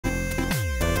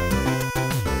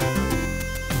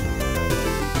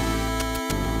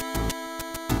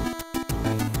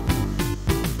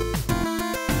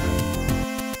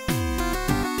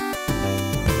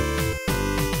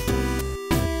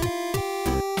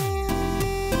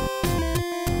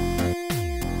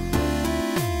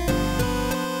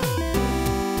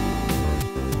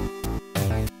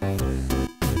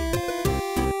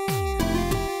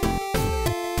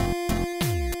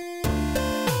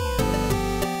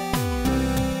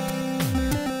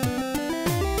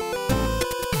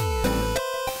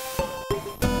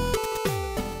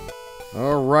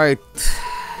Alright.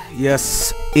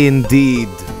 Yes, indeed.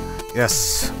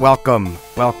 Yes, welcome,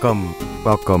 welcome,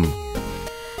 welcome.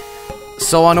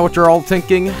 So I know what you're all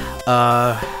thinking.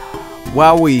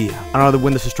 Wowee, another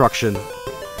Windows destruction.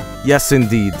 Yes,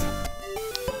 indeed.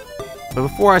 But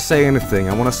before I say anything,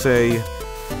 I want to say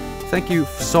thank you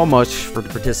so much for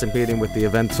participating with the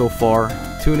event so far.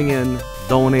 Tuning in,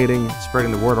 donating,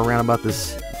 spreading the word around about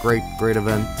this great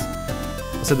event.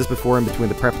 I said this before in between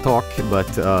the prep talk,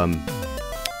 but,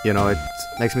 you know, it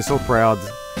makes me so proud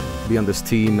to be on this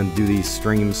team and do these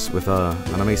streams with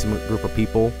an amazing group of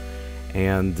people.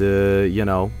 And, you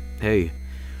know, hey,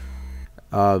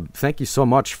 thank you so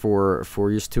much for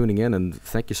just tuning in, and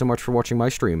thank you so much for watching my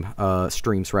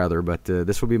streams rather, but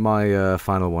this will be my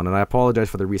final one, and I apologize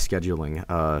for the rescheduling.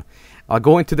 I'll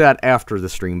go into that after the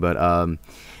stream, but,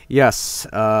 yes,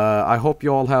 I hope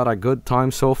you all had a good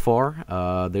time so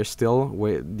far. There's still,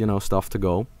 you know, stuff to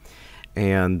go.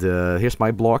 And here's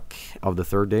my block of the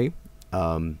third day.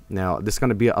 Now, this is going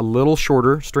to be a little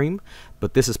shorter stream,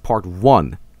 but this is part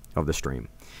 1 of the stream.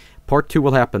 Part 2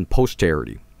 will happen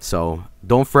post-charity, so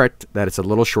don't fret that it's a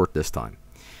little short this time.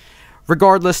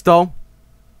 Regardless, though,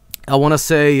 I want to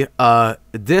say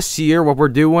this year what we're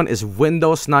doing is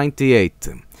Windows 98.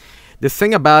 The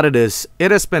thing about it is,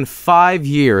 it has been 5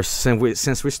 years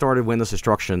since we started Windows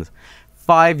destruction.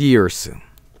 5 years.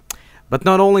 But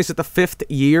not only is it the 5th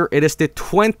year, it is the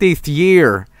 20th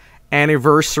year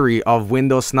anniversary of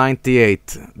Windows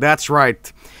 98. That's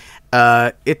right.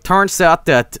 It turns out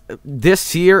that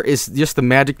this year is just the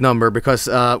magic number because,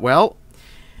 well,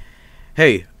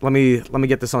 hey, let me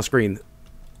get this on screen.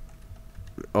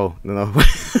 Oh, no.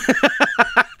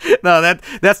 No,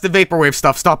 that's the vaporwave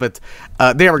stuff. Stop it.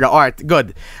 There we go. All right,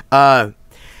 good.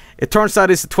 It turns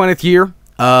out it's the 20th year,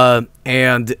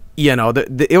 and you know,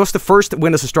 it was the first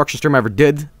Windows destruction stream I ever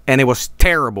did, and it was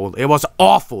terrible. It was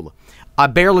awful. I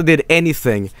barely did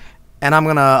anything, and I'm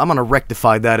gonna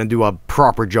rectify that and do a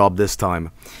proper job this time.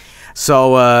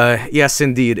 So yes,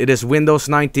 indeed, it is Windows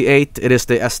 98. It is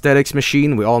the aesthetics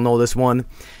machine. We all know this one.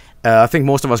 I think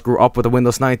most of us grew up with the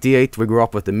Windows 98. We grew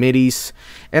up with the MIDIs,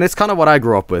 and it's kind of what I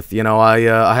grew up with. You know, I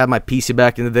had my PC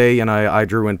back in the day, and I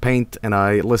drew in Paint, and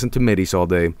I listened to MIDIs all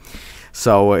day.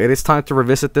 So it is time to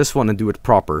revisit this one and do it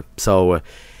proper. So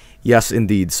yes,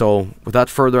 indeed. So without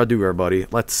further ado, everybody,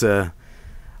 let's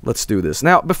do this.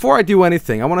 Now, before I do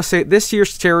anything, I want to say this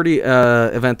year's charity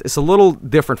event is a little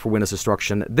different for Windows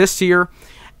destruction. This year,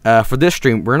 for this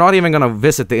stream, we're not even going to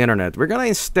visit the internet. We're going to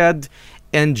instead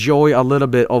enjoy a little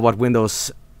bit of what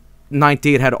Windows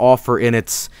 98 had to offer in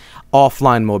its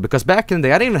offline mode, because back in the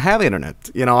day I didn't even have internet.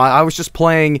 You know, I was just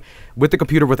playing with the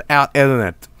computer without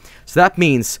internet. So that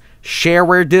means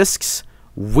shareware disks,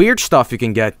 weird stuff you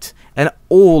can get, and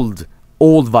old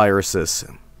viruses.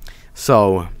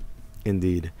 So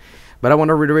indeed. But I want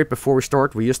to reiterate before we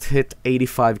start, we just hit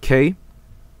 85k.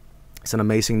 It's an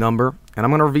amazing number, and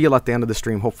I'm going to reveal at the end of the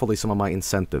stream hopefully some of my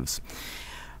incentives.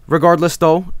 Regardless,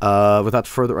 though, without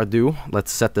further ado,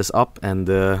 let's set this up and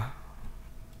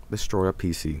destroy a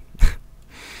PC.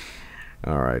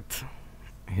 Alright,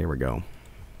 here we go.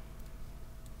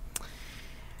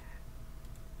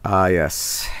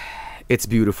 Yes, it's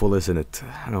beautiful, isn't it?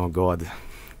 Oh god.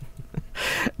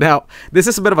 Now, this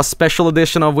is a bit of a special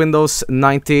edition of Windows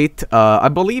 98. I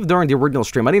believe during the original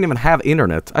stream I didn't even have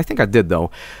internet. I think I did,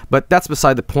 though, but that's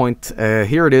beside the point.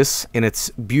 Here it is in its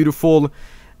beautiful,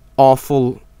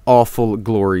 awful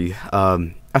glory.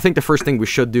 I think the first thing we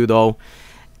should do, though,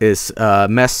 is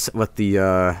mess with the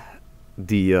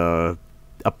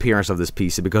appearance of this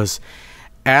PC, because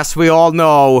as we all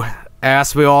know,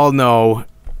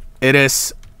 it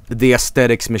is the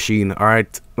aesthetics machine. All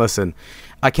right, listen,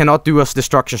 I cannot do a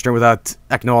destruction stream without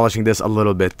acknowledging this a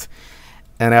little bit.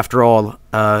 And after all,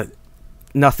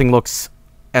 nothing looks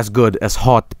as good as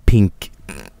hot pink.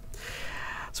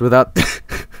 So without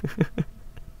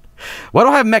why do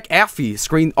I have McAfee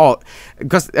screen? Oh,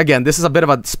 because, again, this is a bit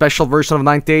of a special version of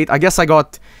 98. I guess I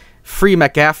got free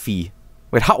McAfee.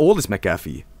 Wait, how old is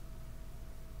McAfee?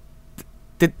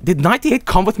 Did 98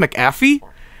 come with McAfee?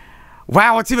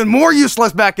 Wow, it's even more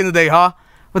useless back in the day, huh?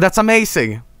 Well, that's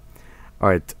amazing.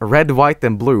 Alright, red, white,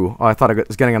 and blue. Oh, I thought I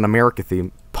was getting an America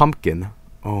theme. Pumpkin.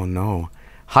 Oh, no.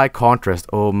 High contrast.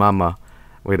 Oh, mama.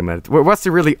 Wait a minute. What's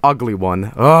the really ugly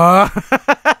one? Oh,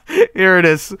 here it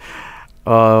is.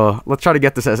 Let's try to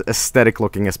get this as aesthetic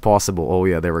looking as possible. Oh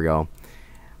yeah, there we go.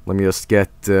 Let me just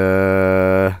get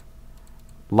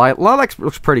lilac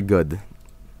looks pretty good.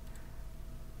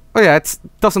 Oh yeah, it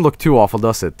doesn't look too awful,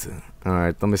 does it?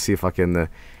 Alright, let me see if I can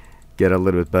get a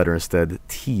little bit better instead.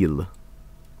 Teal.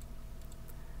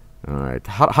 Alright,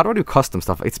 how do I do custom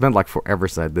stuff? It's been like forever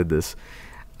since I did this.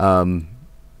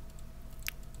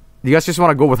 You guys just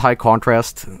want to go with high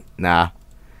contrast? Nah.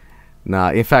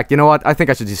 Nah, in fact, you know what? I think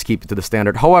I should just keep it to the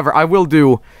standard. However, I will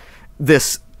do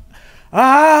this.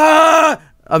 Ah!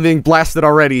 I'm being blasted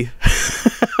already.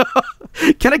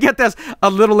 Can I get this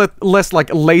a little less,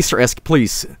 like, laser-esque,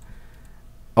 please?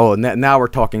 Oh, now we're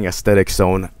talking aesthetic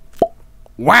zone.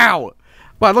 Wow!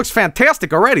 Wow, it looks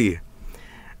fantastic already.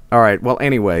 Alright, well,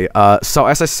 anyway, so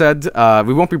as I said,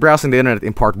 we won't be browsing the internet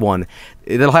in part 1.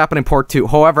 It'll happen in part 2.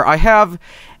 However, I have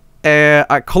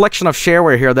a collection of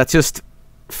shareware here that's just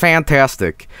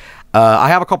fantastic. I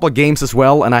have a couple of games as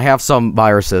well, and I have some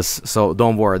viruses, so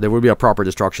don't worry, there will be a proper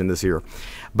destruction this year.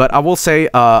 But I will say,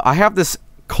 I have this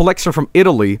collection from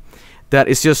Italy that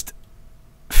is just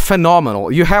phenomenal.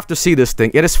 You have to see this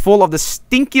thing. It is full of the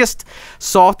stinkiest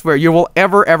software you will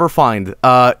ever find.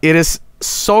 It is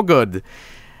so good.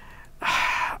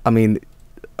 I mean,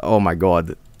 oh my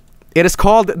god. It is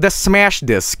called the Smash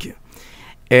Disc.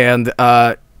 And,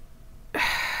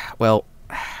 well,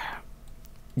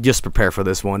 just prepare for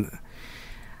this one.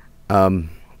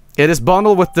 It is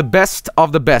bundled with the best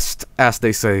of the best, as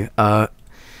they say. So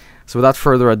without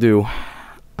further ado,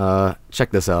 check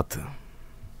this out.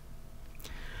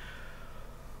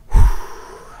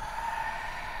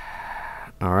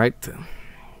 Alright.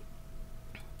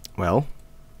 Well.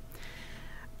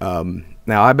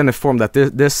 Now, I've been informed that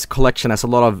this collection has a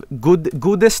lot of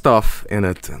good stuff in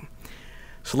it.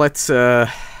 So let's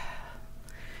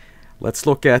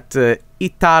look at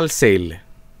Italsale.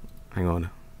 Hang on.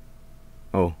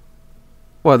 Oh.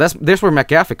 Well, there's where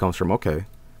McAfee comes from. Okay.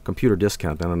 Computer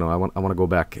discount. No. I want to go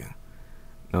back.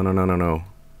 No.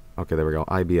 Okay, there we go.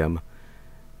 IBM.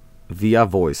 Via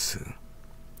voice.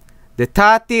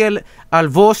 Dettati al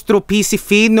vostro PC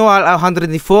fino al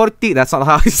 140. That's not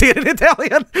how I say it in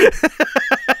Italian.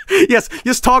 Yes,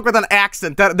 just talk with an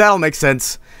accent. That'll make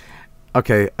sense.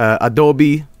 Okay,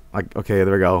 Adobe. Okay,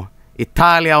 there we go.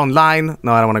 Italia Online.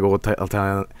 No, I don't want to go with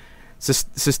Italian.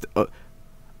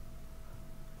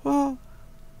 Oh.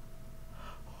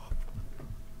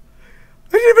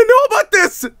 I didn't even know about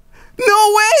this!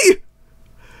 No way!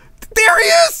 There he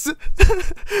is!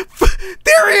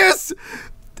 There he is!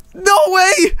 No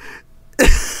way!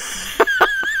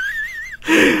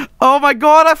 Oh my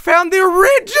god, I found the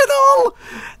original!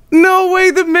 No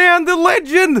way, the man, the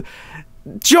legend!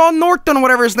 John Norton,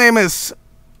 whatever his name is.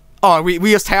 Oh, we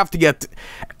just have to get...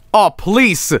 Oh,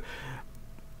 please!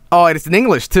 Oh, it's in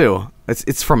English, too.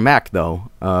 It's from Mac, though.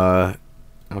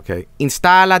 Okay.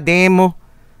 Installa demo.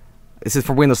 This is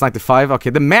for Windows 95. Okay,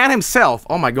 the man himself.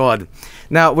 Oh my god.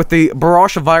 Now, with the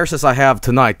barrage of viruses I have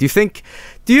tonight, do you think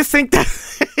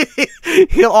that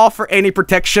he'll offer any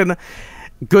protection?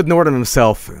 Good Norton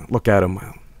himself. Look at him.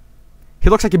 He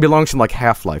looks like he belongs in like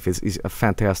Half-Life. He's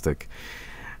fantastic.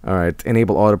 Alright,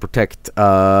 enable auto protect.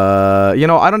 You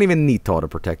know, I don't even need to auto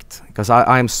protect because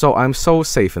I'm so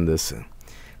safe in this.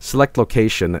 Select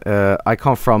location. I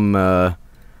come from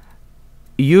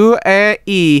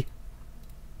UAE.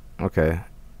 Okay.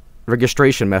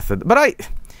 Registration method. But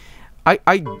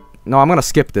no, I'm gonna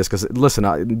skip this because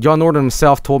listen, John Norton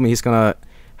himself told me he's gonna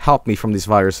help me from these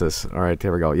viruses. Alright,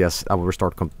 here we go. Yes, I will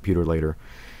restart computer later.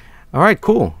 Alright,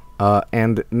 cool.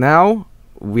 And now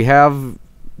we have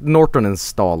Norton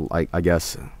installed, I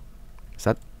guess.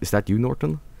 Is that you,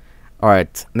 Norton?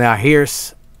 Alright, now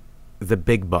here's the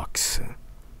big bucks.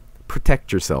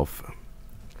 Protect yourself.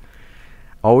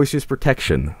 Always use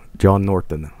protection, John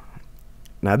Norton.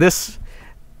 Now this,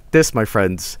 my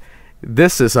friends,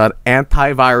 this is an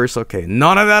antivirus. Okay,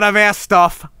 none of that advanced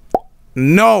stuff.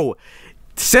 No,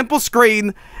 simple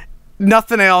screen,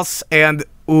 nothing else, and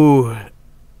ooh.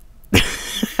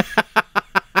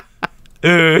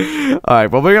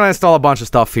 Alright, well, we're gonna install a bunch of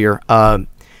stuff here.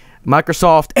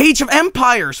 Microsoft Age of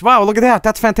Empires. Wow, look at that.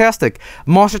 That's fantastic.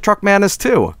 Monster Truck Madness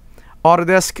 2.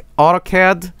 Autodesk,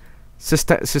 AutoCAD,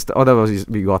 oh, that was,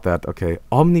 we got that. Okay,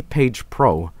 OmniPage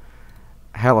Pro.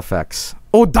 Halifax.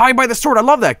 Oh, Die by the Sword. I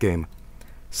love that game.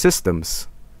 Systems.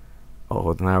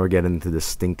 Oh, now we're getting into the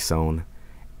stink zone.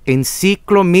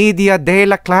 Enciclomedia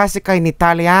della Classica in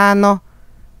Italiano.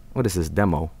 What is this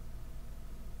demo?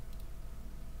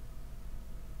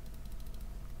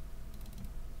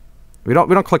 We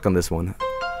don't click on this one.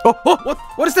 Oh,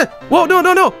 what is that? Whoa, no,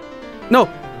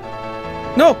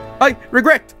 I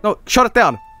regret. No, shut it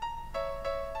down.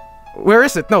 Where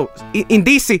is it? No, in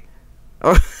DC.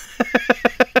 Oh.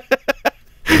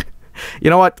 You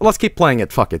know what? Let's keep playing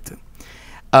it. Fuck it.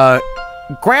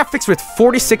 Graphics with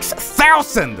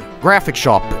 46,000 graphic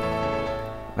shop.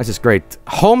 That's just great.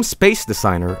 Home space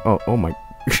designer. Oh my,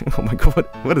 oh my god.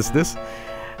 What is this?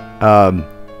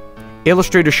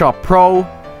 Illustrator Shop Pro,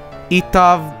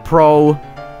 ETAV Pro,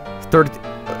 30.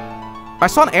 I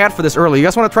saw an ad for this earlier. You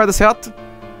guys want to try this out?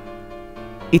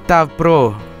 Itav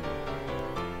Pro.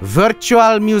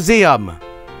 Virtual Museum.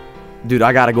 Dude,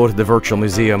 I gotta go to the Virtual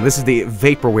Museum. This is the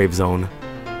Vaporwave Zone.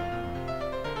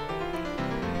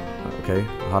 Okay,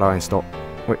 how do I install...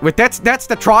 Wait, that's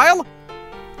the trial?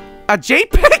 A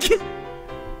JPEG?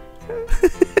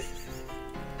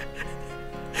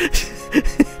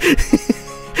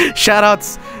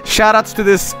 Shoutouts to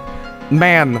this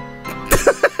man.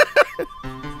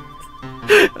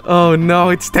 Oh no,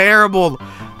 it's terrible.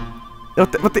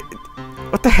 What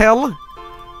the hell?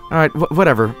 Alright,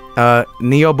 whatever.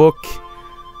 Neobook.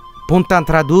 Puntan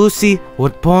traduci.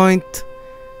 WordPoint.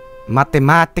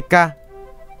 Matematica.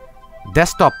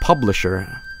 Desktop publisher.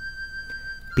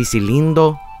 PC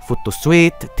Lindo. Photo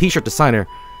Suite. T-shirt designer.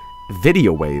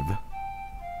 Video Wave.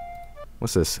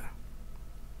 What's this?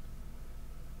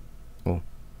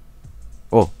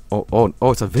 Oh,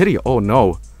 it's a video. Oh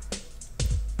no.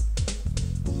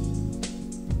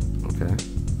 Okay.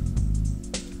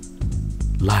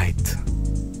 Light.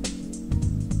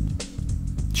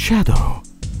 Shadow.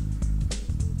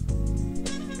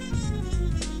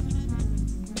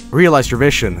 Realize your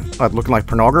vision. Looking like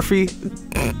pornography?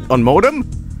 On modem?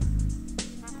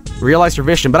 Realize your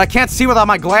vision, but I can't see without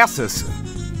my glasses.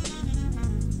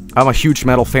 I'm a huge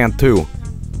metal fan too.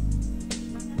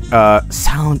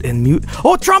 Sound and mute.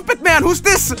 Oh, Trumpet Man! Who's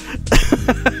this?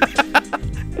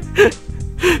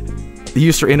 The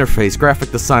user interface,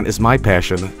 graphic design is my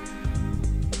passion.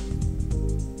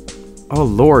 Oh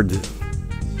lord.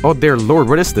 Oh dear lord,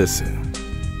 what is this?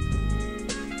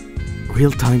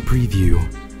 Real-time preview.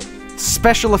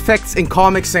 Special effects in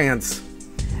Comic Sans.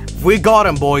 We got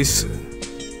him, boys.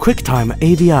 QuickTime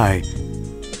AVI.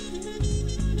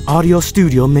 Audio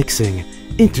studio mixing.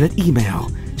 Internet email.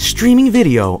 Streaming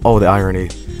video. Oh, the irony.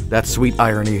 That sweet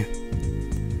irony.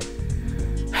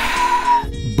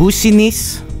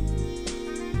 Businis.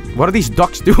 What are these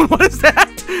ducks doing? What is that?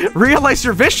 Realize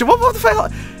your vision. What the hell?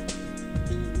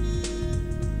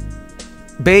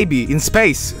 Baby in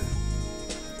space.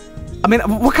 I mean,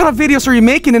 what kind of videos are you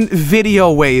making in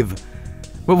Video Wave?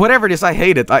 Well, whatever it is, I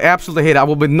hate it. I absolutely hate it. I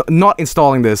will be not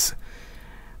installing this.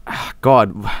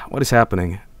 God, what is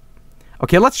happening?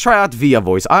 Okay, let's try out Via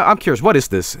Voice. I'm curious, what is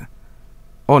this?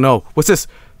 Oh no, what's this?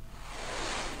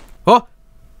 Oh!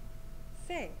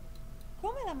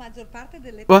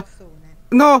 What?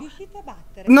 No!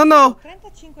 No!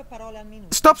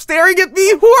 Stop staring at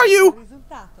me! Who are you?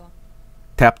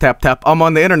 Tap, tap, tap. I'm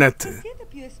on the internet.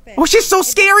 Oh, she's so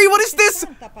scary! What is this?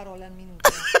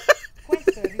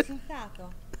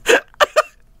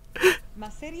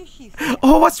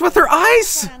 Oh, what's with her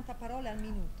eyes?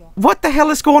 What the hell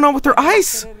is going on with her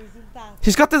eyes?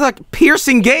 She's got this like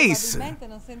piercing gaze.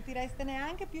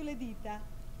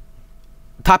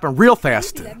 Typing real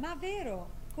fast.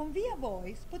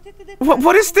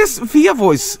 What is this Via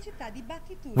Voice?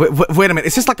 Wait a minute,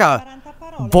 is this like a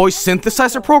voice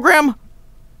synthesizer program?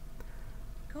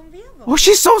 Oh,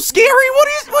 she's so scary.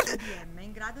 What?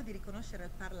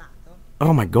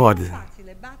 Oh my god.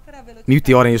 Mute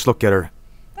the audience, look at her.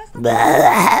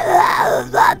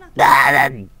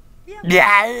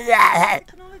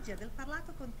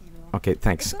 Okay,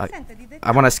 thanks.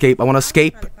 I want to escape. I want to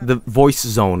escape the voice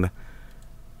zone.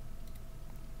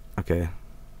 Okay.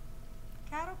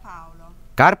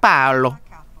 Caro Paolo.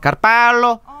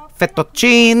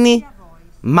 Fettuccini.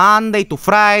 Monday to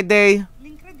Friday.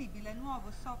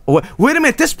 Wait a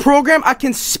minute, this program, I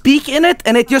can speak in it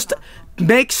and it just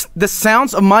makes the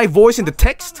sounds of my voice in the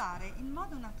text?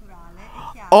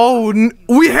 Oh,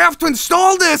 we have to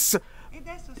install this!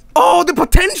 Oh, the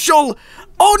potential!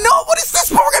 Oh no, what is this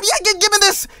program? Yeah, give me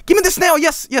this! Give me this now,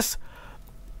 yes.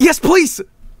 Yes, please!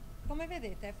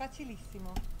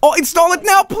 Oh, install it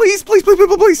now, please!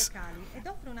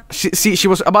 She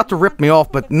was about to rip me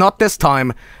off, but not this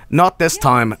time. Not this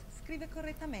time.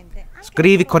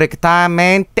 Scrivi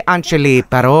correttamente anche le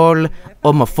parole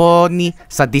omofoni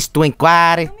sa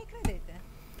distinguere.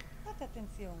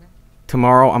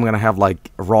 Tomorrow I'm gonna have like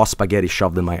raw spaghetti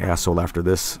shoved in my asshole after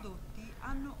this.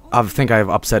 I think I've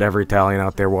upset every Italian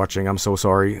out there watching. I'm so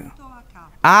sorry.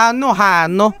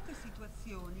 Hanno.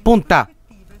 Punta.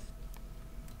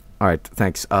 Alright,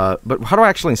 thanks. But how do I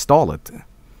actually install it?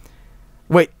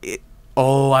 Wait,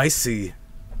 oh, I see.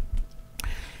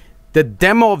 The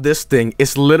demo of this thing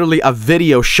is literally a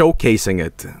video showcasing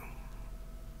it.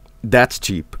 That's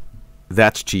cheap.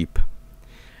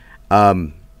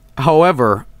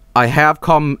 However, I have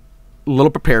come a little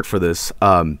prepared for this.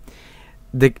 Some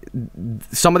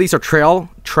of these are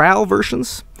trial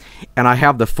versions, and I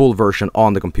have the full version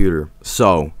on the computer.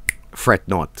 So, fret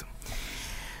not.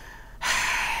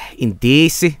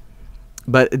 Indeci.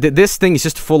 But this thing is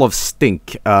just full of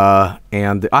stink.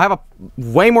 And I have a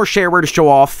way more shareware to show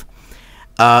off.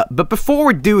 But before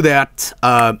we do that,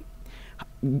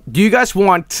 do you guys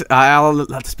want...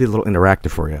 let's be a little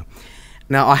interactive for you.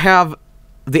 Now, I have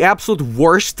the absolute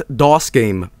worst DOS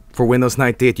game for Windows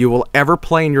 98 you will ever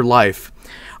play in your life.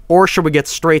 Or should we get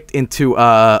straight into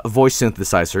voice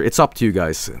synthesizer? It's up to you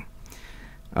guys.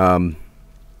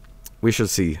 We should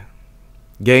see.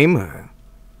 Game.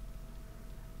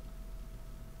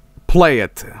 Play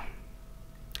it.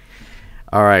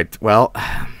 Alright, well...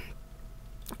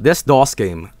 This DOS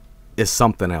game is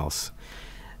something else.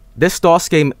 This DOS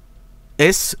game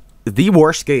is the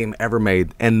worst game ever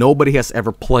made, and nobody has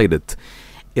ever played it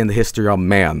in the history of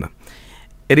man.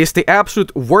 It is the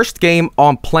absolute worst game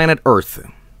on planet Earth.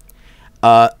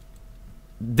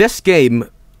 This game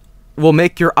will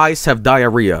make your eyes have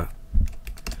diarrhea.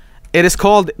 It is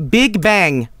called Big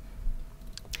Bang,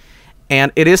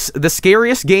 and it is the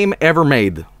scariest game ever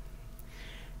made.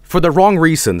 For the wrong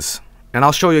reasons, and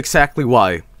I'll show you exactly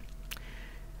why.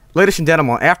 Ladies and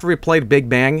gentlemen, after we played Big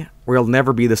Bang, we'll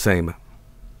never be the same.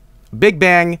 Big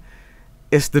Bang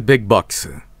is the big bucks.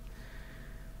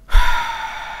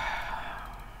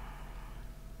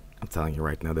 I'm telling you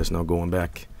right now, there's no going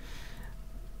back.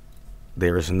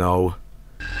 There is no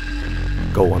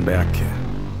going back.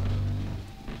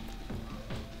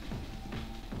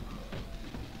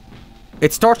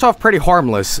 It starts off pretty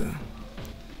harmless.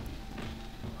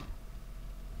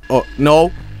 Oh,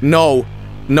 no, no,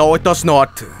 no, it does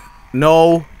not.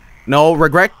 No, no,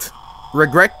 regret,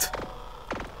 regret.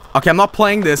 Okay, I'm not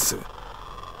playing this.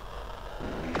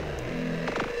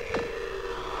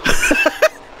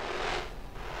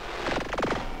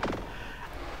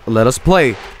 Let us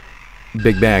play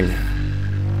Big Bang.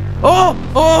 Oh,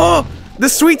 oh, the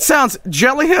sweet sounds.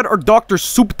 Jellyhead or Dr.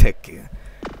 Souptic?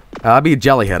 I'll be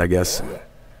Jellyhead, I guess.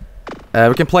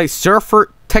 We can play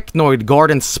Surfer, Technoid,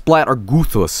 Garden, Splat, or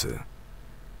Guthus.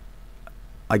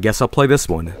 I guess I'll play this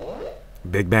one.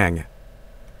 Big Bang.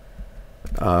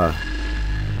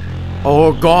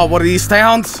 Oh god, what are these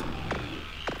sounds?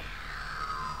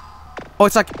 Oh,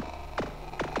 it's like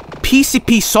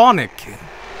PCP Sonic.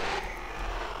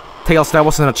 Tails, that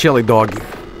wasn't a chili dog.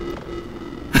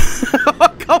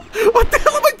 What the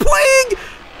hell am I playing?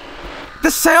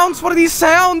 The sounds, what are these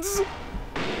sounds?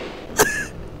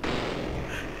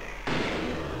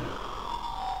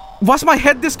 Why's my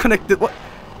head disconnected? What?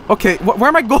 Okay, where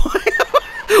am I going?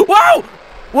 Whoa!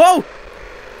 Whoa!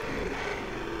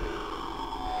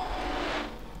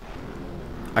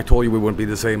 I told you we wouldn't be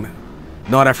the same.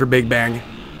 Not after Big Bang.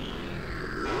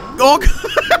 Oh,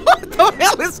 what the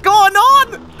hell is going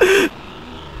on?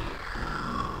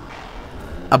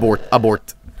 Abort,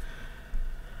 abort.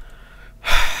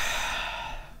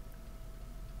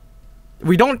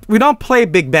 We don't play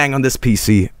Big Bang on this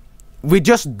PC. We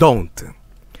just don't.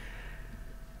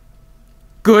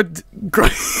 Good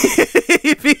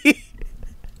gravy.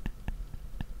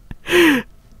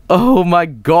 Oh my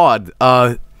god.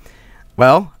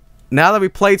 Well, now that we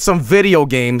played some video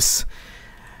games,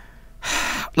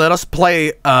 let us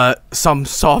play some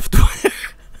software.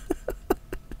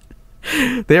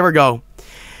 There we go.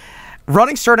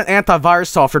 Running certain antivirus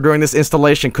software during this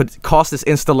installation could cause this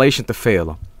installation to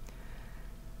fail.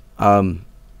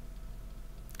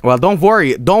 Well, don't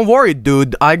worry,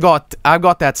 dude. I got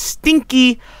that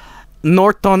stinky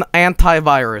Norton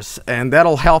antivirus, and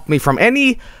that'll help me from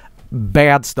any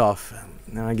bad stuff.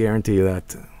 I guarantee you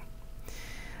that.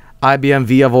 IBM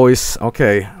via voice,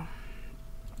 okay.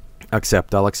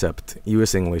 Accept, I'll accept.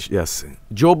 US English, yes.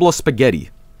 Joblo Spaghetti.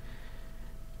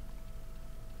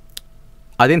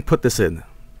 I didn't put this in.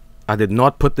 I did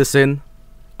not put this in.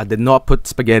 I did not put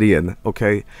spaghetti in,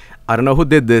 okay? I don't know who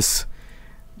did this,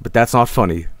 but that's not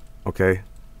funny, okay?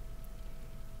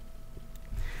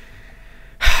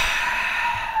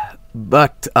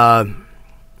 But,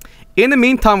 in the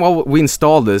meantime, while we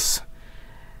install this,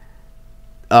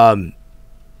 okay,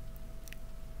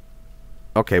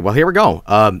 well, here we go.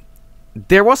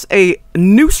 There was a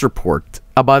news report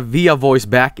about Via Voice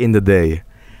back in the day,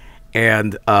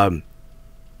 and,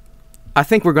 I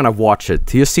think we're gonna watch it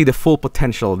to see the full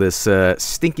potential of this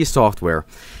stinky software.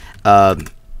 And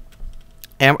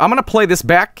I'm gonna play this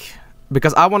back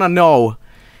because I wanna know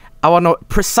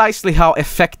precisely how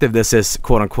effective this is,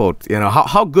 quote unquote. You know,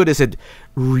 how good is it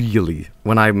really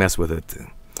when I mess with it?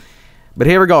 But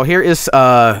here we go. Here is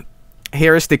the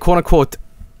quote unquote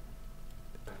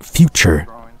future.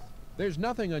 There's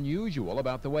nothing unusual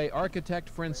about the way architect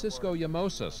Francisco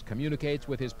Llamosis communicates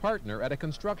with his partner at a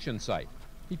construction site.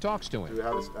 He talks to him. Do you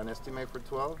have an estimate for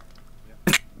 12?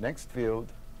 Next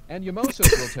field. And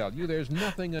Llamosis will tell you there's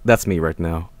nothing... That's me right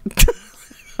now.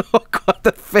 Oh god,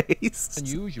 the face.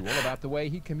 Unusual about the way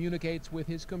he communicates with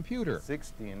his computer.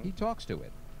 16 He talks to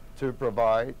it. to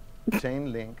provide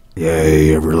chain link. Yeah,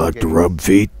 you ever like to rub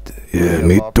feet? Yeah,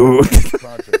 me too.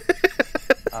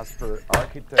 As per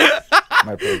architects,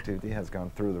 my productivity has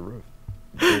gone through the roof.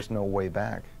 There's no way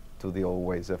back to the old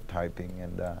ways of typing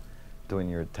and doing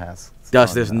your tasks.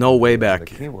 Yes, there's no way back. The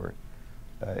keyboard.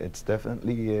 It's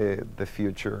definitely the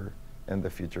future, and the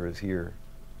future is here.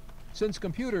 Since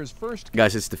computers first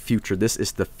Guys, it's the future. This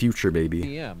is the future, baby.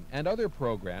 PM and other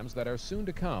programs that are soon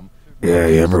to come. Yeah,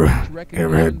 you ever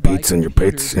had pizza in your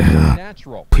pits? Yeah.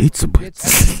 Pizza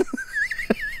pits.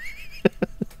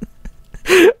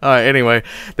 Alright, anyway,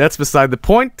 that's beside the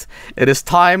point. It is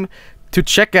time to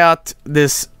check out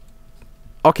this.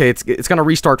 Okay, it's gonna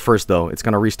restart first though. It's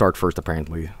gonna restart first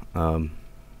apparently. Oh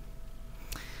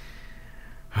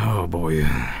boy.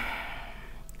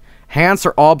 Hands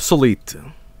are obsolete.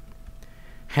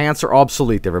 Hands are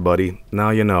obsolete, everybody.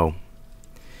 Now you know.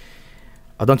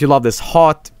 Oh, don't you love this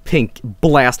hot pink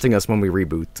blasting us when we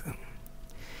reboot?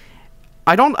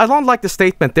 I don't like the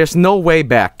statement. There's no way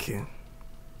back.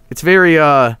 It's very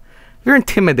very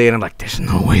intimidating. Like there's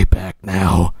no way back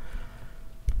now.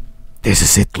 This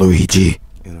is it, Luigi.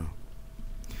 You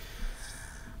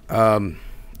know.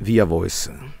 Via voice.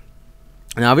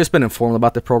 Now I've just been informed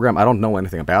about the program. I don't know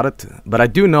anything about it, but I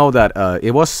do know that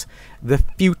it was the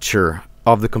future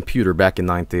of the computer back in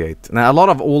 '98. Now a lot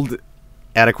of old,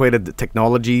 antiquated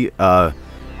technology. Whoa,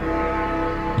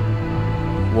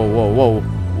 whoa, whoa,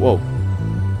 whoa!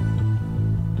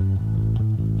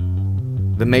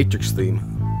 The Matrix theme.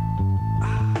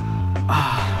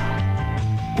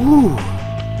 Ooh,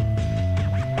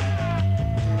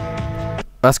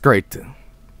 that's great.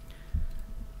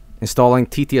 Installing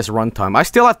TTS runtime. I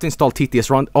still have to install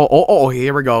TTS run. Oh,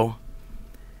 here we go.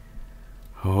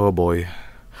 Oh boy.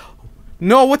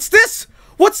 No, what's this?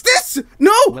 What's this?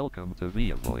 No! Welcome to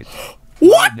Via Voice.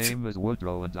 What? My name is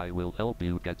Woodrow and I will help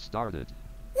you get started.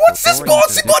 What's this Before you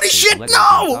bullshit can buddy dictate shit? letters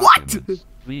No! and What? documents,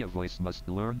 Via Voice must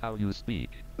learn how you speak.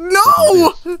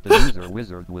 No! To do this, the user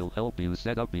wizard will help you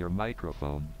set up your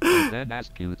microphone, and then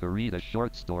ask you to read a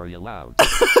short story aloud.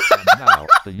 And now,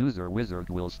 the user wizard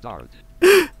will start.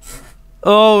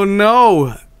 Oh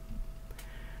no!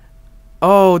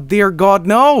 Oh dear God,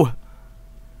 no!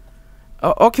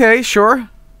 Okay, sure.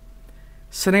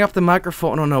 Setting up the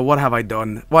microphone. Oh no, what have I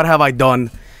done? What have I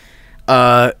done?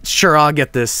 Sure, I'll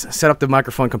get this. Set up the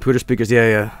microphone, computer speakers.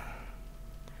 Yeah.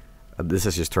 This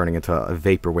is just turning into a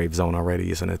vaporwave zone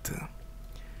already, isn't it?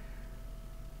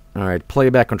 Alright,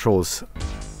 playback controls.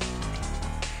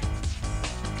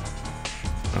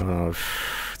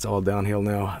 It's all downhill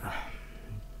now.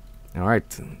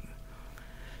 Alright.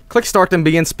 Click start and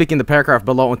begin speaking the paragraph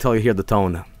below until you hear the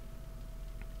tone.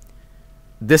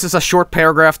 This is a short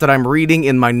paragraph that I'm reading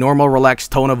in my normal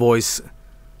relaxed tone of voice.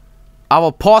 I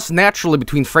will pause naturally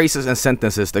between phrases and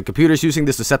sentences. The computer is using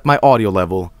this to set my audio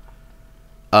level.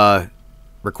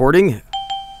 Recording?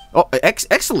 Oh,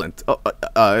 excellent.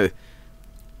 I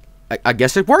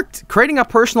guess it worked. Creating a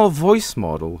personal voice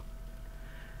model.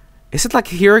 Is it like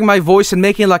hearing my voice and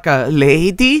making it like a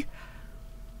lady?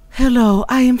 Hello,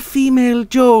 I am female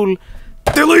Joel.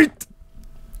 Delete!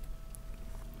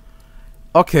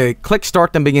 Okay, click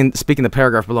start and begin speaking the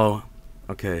paragraph below.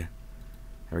 Okay,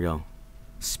 here we go.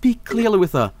 Speak clearly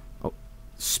with a... Oh,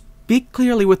 speak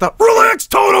clearly with a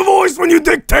relaxed tone of voice when you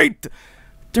dictate!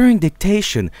 During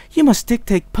dictation, you must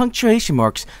dictate punctuation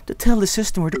marks to tell the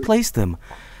system where to place them.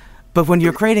 But when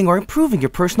you're creating or improving your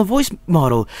personal voice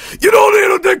model, you don't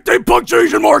need to dictate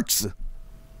punctuation marks!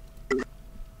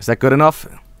 Is that good enough?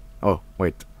 Oh,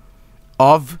 wait.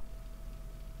 Of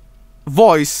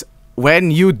voice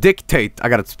when you dictate. I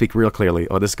gotta speak real clearly.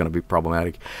 Oh, this is gonna be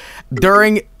problematic.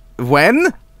 During...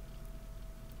 When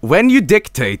you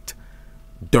dictate...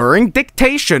 During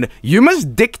dictation, you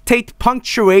must dictate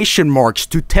punctuation marks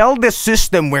to tell the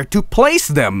system where to place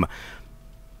them.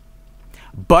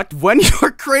 But when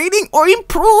you're creating or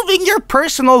improving your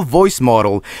personal voice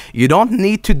model, you don't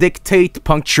need to dictate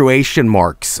punctuation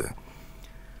marks.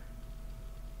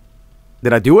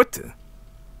 Did I do it?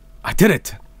 I did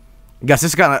it. I guess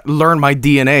it's gonna learn my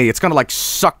DNA. It's gonna like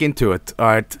suck into it.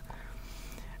 Alright.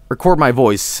 Record my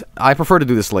voice. I prefer to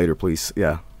do this later, please.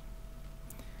 Yeah.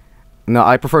 No,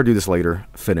 I prefer to do this later.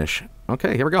 Finish.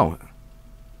 Okay, here we go.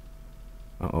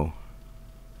 Uh-oh.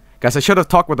 Guys, I should have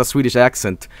talked with a Swedish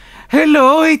accent.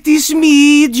 Hello, it is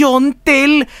me, John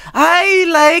Tell. I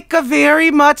like very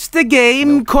much the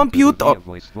game computer.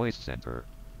 Via Voice Center.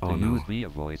 Oh, to no. use Via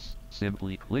Voice,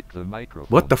 simply click the microphone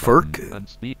What the button fuck? and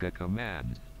speak a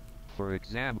command. For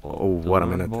example, Oh, to what a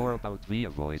learn minute. more about Via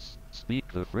Voice,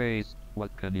 speak the phrase,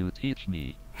 "What can you teach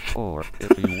me?" Or,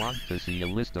 if you want to see a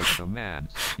list of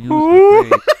commands, use the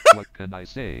phrase, what can I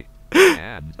say?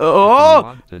 And, if you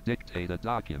want to dictate a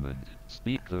document,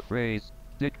 speak the phrase,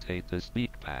 dictate the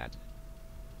speak pad.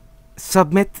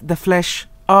 Submit the flesh.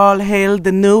 All hail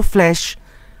the new flesh.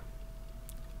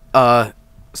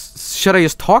 Should I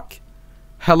just talk?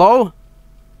 Hello?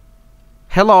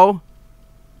 Hello?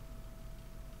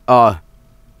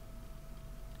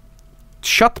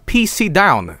 Shut PC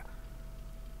down.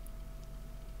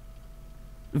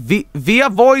 Via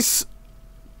voice.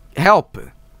 Help.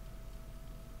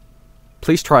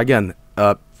 Please try again.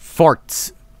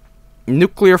 Farts.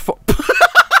 Nuclear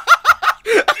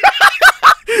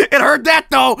It heard that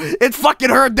though! It fucking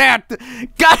heard that!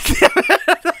 God damn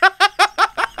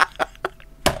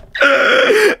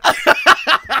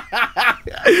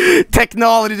it!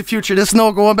 Technology, the future. There's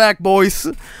no going back, boys.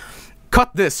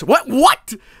 Cut this.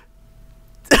 What?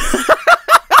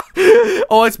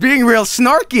 Oh, it's being real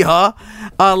snarky, huh?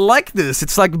 I like this.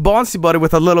 It's like Bonzi Buddy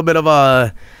with a little bit of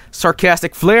a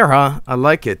sarcastic flair, huh? I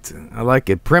like it.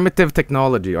 Primitive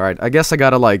technology. Alright, I guess I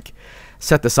gotta, like,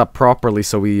 set this up properly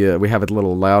so we have it a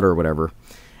little louder or whatever.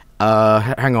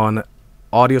 Hang on.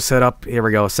 Audio setup. Here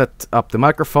we go. Set up the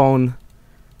microphone.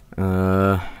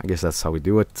 I guess that's how we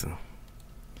do it.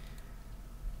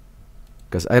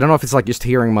 Because I don't know if it's like just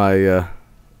hearing my...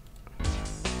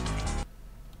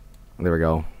 There we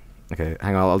go. Okay,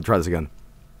 hang on. I'll try this again.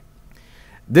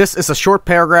 This is a short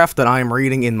paragraph that I am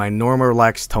reading in my normal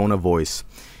relaxed tone of voice.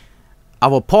 I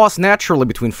will pause naturally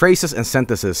between phrases and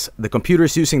sentences. The computer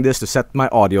is using this to set my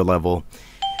audio level.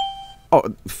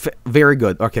 Oh, very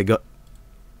good. Okay, good.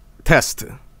 Test.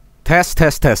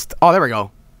 Oh, there we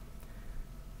go.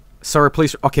 Sorry,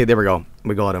 please. Okay, there we go.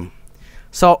 We got him.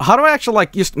 So, how do I actually,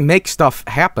 like, just make stuff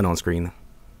happen on screen?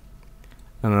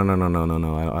 No,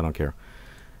 I don't care.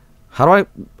 How do I...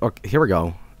 Okay, here we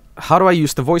go. How do I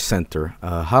use the voice center?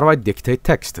 How do I dictate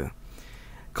text?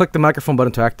 Click the microphone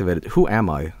button to activate it. Who am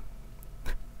I?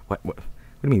 What do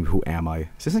you mean, who am I?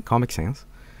 Is this in Comic Sans?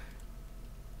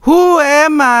 Who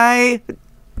am I?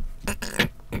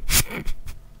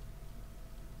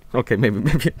 Okay, maybe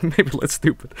less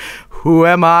stupid. Who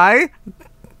am I?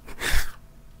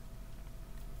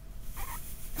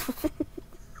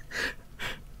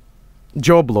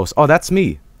 Joblos. Oh, that's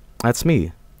me.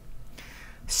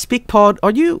 SpeakPod,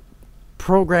 are you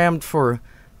programmed for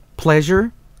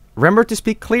pleasure? Remember to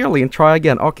speak clearly and try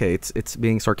again. Okay, it's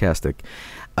being sarcastic.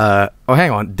 Oh,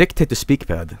 hang on. Dictate to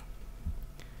speakpad.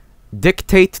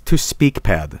 Dictate to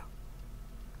speakpad.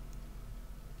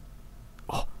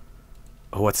 Oh,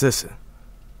 what's this?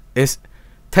 Is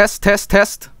test.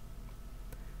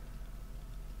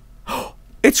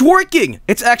 It's working.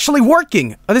 It's actually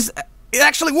working. It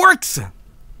actually works.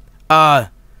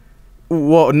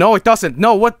 Whoa, no, it doesn't.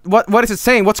 No, what is it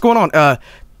saying? What's going on?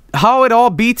 How it all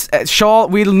beats Shaw.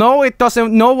 We'll know it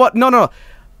doesn't know what. No.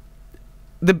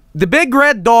 The big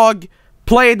red dog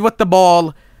played with the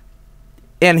ball,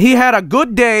 and he had a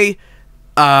good day.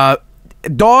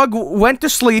 Dog went to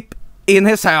sleep in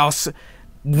his house.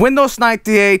 Windows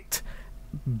 98,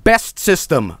 best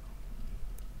system.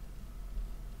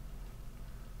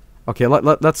 Okay,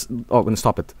 let's. Oh, I'm gonna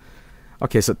stop it.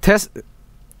 Okay, so test.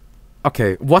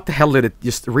 Okay, what the hell did it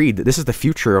just read? This is the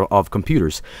future of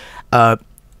computers.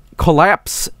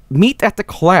 Collapse. Meet at the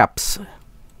collapse.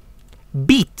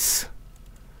 Beats.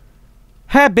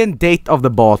 Have been date of the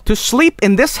ball. To sleep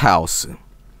in this house.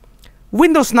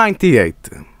 Windows 98.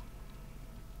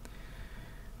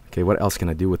 Okay, what else can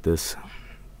I do with this?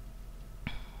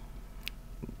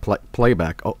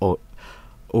 Playback. Oh.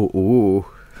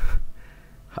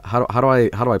 How do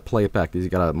I play it back? You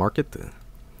gotta mark it?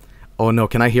 Oh no,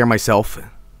 can I hear myself?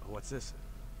 What's this?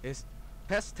 Is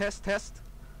test.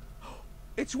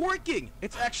 It's working!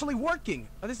 It's actually working!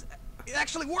 It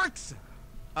actually works!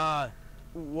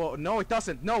 Whoa, no it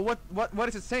doesn't. No, what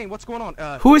is it saying? What's going on?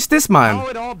 Who is this man? How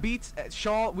it all beats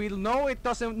Shaw. We'll know it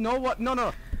doesn't know what.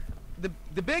 No.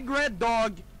 The big red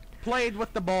dog played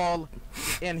with the ball,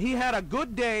 and he had a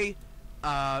good day.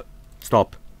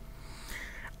 Stop.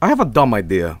 I have a dumb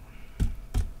idea.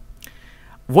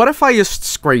 What if I just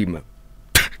scream?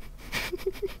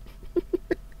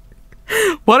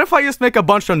 What if I just make a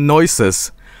bunch of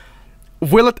noises?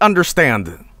 Will it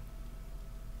understand?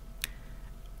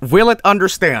 Will it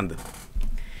understand?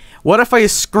 What if I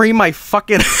just scream my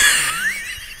fucking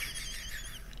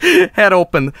head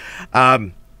open?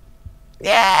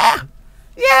 Yeah.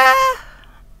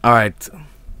 Alright.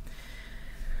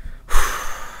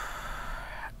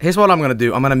 Here's what I'm gonna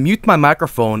do. I'm gonna mute my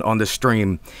microphone on the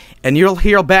stream, and you'll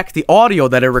hear back the audio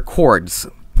that it records.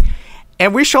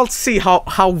 And we shall see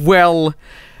how well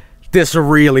this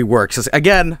really works.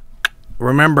 Again,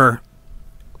 remember,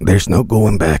 there's no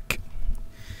going back.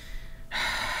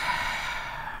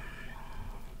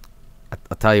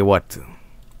 I'll tell you what.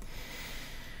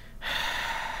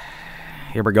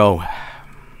 Here we go.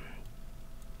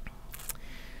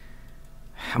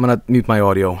 I'm gonna mute my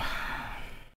audio.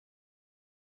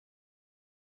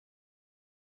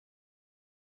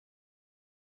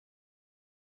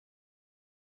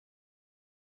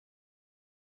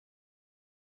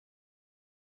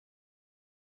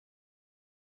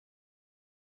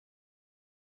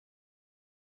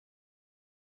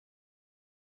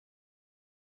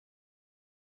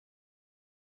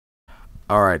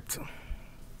 All right.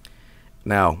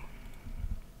 Now,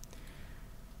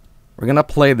 we're gonna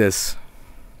play this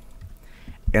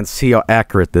and see how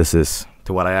accurate this is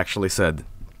to what I actually said.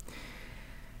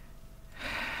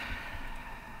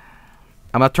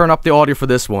 I'm gonna turn up the audio for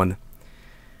this one.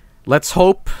 Let's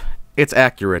hope it's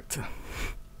accurate.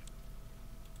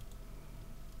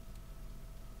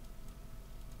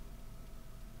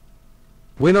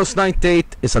 Windows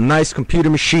 98 is a nice computer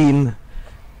machine.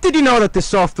 Did you know that this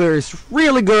software is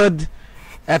really good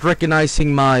at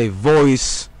recognizing my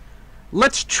voice?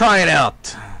 Let's try it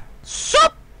out.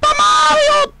 Super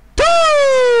Mario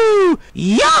 2!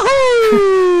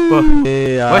 Yahoo!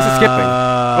 Why is it skipping?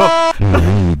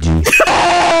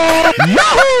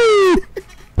 Yahoo!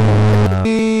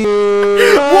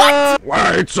 What?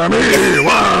 Why, it's a me,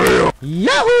 Wario!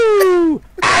 Yahoo!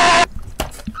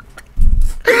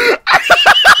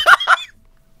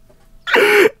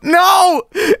 No!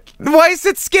 Why is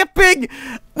it skipping?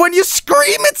 When you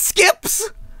scream, it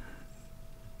skips!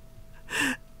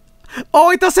 Oh,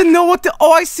 it doesn't know what to...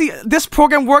 Oh, I see. This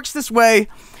program works this way.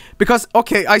 Because,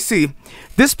 okay, I see.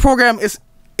 This program is...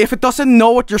 If it doesn't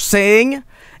know what you're saying,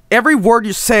 every word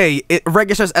you say, it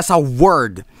registers as a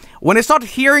word. When it's not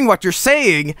hearing what you're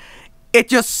saying, it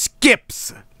just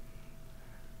skips.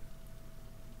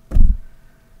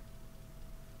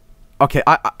 Okay,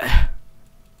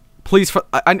 please,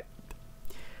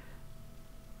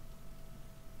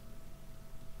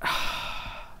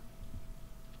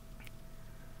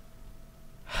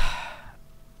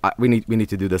 we need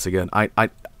to do this again. I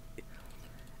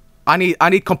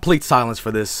need complete silence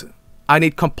for this. I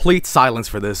need complete silence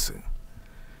for this.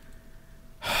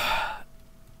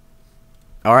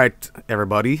 All right,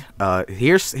 everybody.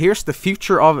 Here's the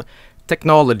future of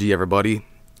technology, everybody.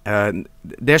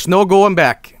 There's no going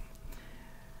back.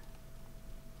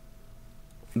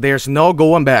 There's no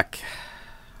going back.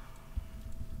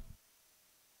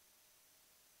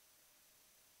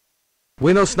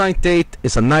 Windows 98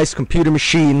 is a nice computer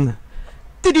machine.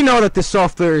 Did you know that this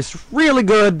software is really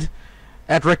good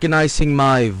at recognizing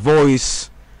my voice?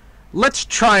 Let's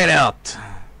try it out.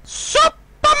 Super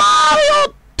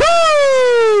Mario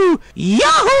 2!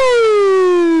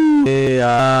 Yahoo!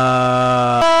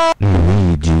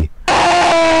 Luigi.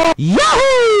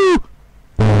 Yahoo!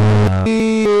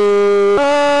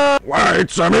 Why,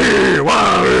 it's a me,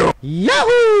 Wario!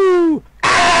 Yahoo!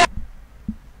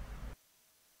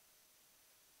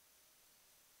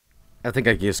 I think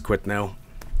I can just quit now.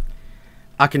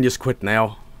 I can just quit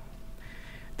now.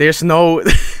 There's no...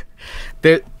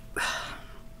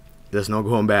 there's no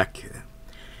going back.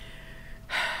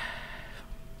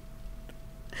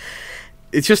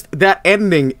 It's just that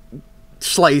ending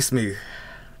slays me.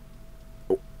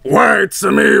 Why, it's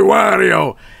a me,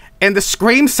 Wario! And the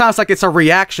scream sounds like it's a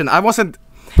reaction. I wasn't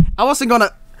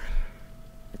gonna...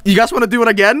 You guys want to do it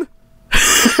again?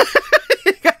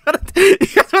 You guys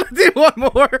want to do one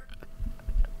more?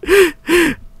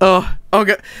 Oh,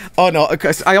 okay. Oh no,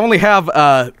 because I only have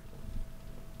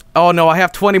oh no, I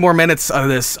have 20 more minutes of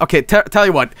this. Okay, tell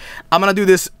you what, I'm gonna do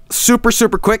this super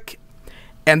quick,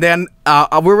 and then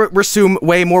we'll resume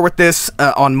way more with this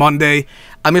on Monday.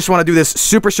 I just want to do this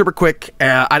super quick.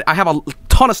 I have a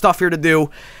ton of stuff here to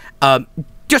do.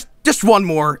 Just one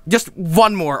more.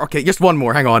 Okay, just one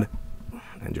more. Hang on.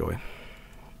 Enjoy.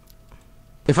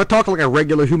 If I talk like a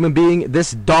regular human being,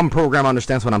 this dumb program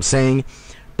understands what I'm saying.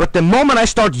 But the moment I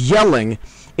start yelling,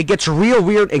 it gets real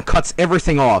weird and cuts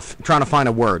everything off, trying to find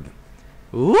a word.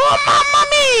 Oh, Mamma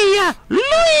Mia!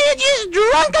 Luigi's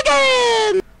drunk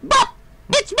again! But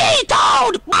it's me,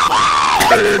 Toad!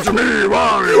 It's me,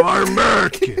 Wario, I'm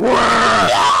back! Get over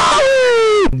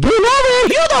here!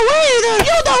 You're the way there!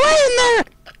 You're the way in there!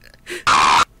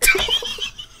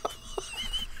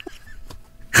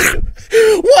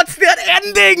 What's that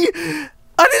ending?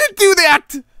 I didn't do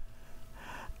that!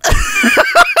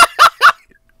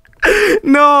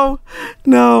 No.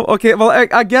 Okay, well,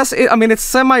 I guess it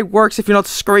semi-works if you're not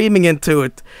screaming into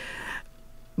it.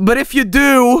 But if you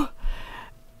do...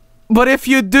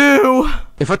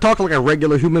 If I talk like a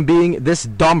regular human being, this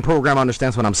dumb program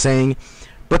understands what I'm saying.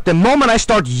 But the moment I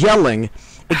start yelling,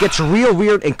 it gets real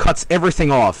weird and cuts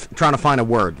everything off, trying to find a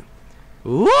word.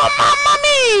 Oh, Mamma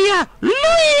Mia!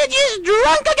 Luigi's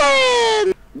drunk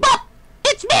again! But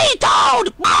it's me,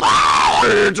 Toad!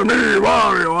 It's me,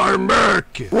 Wario, I'm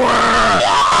back! Get over!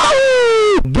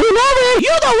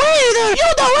 You the way there! You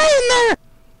the way in there!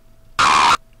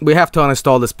 We have to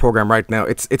uninstall this program right now.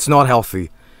 It's not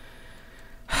healthy.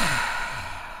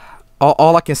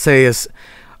 All I can say is,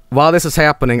 while this is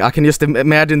happening, I can just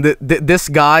imagine this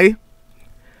guy,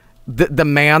 the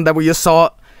man that we just saw,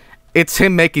 it's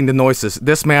him making the noises.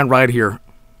 This man right here.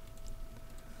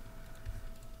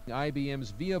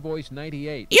 IBM's Viavoice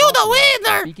 98. You the way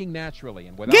there! Speaking naturally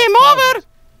and without Game pauses. over!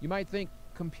 You might think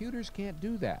computers can't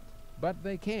do that, but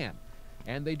they can.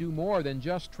 And they do more than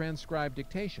just transcribe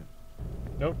dictation.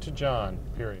 Note to John,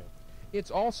 period.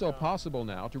 It's also possible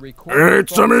now to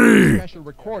record It's me! a special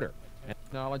recorder. And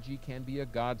technology can be a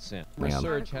godsend.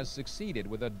 Research has succeeded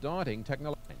with a daunting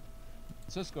technology.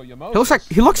 Francisco Yamosis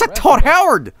He looks like Todd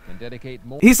Howard.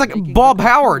 He's like Bob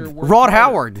Howard, Rod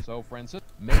Howard. So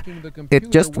making the computer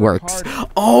It just work works.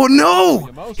 harder. Oh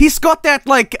no! He's got that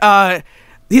like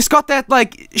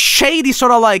shady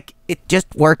sort of like it just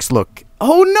works look.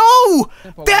 Oh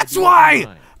no! That's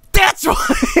why! That's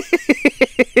why!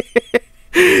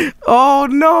 Oh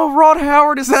no, Rod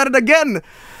Howard is at it again.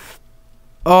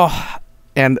 Oh,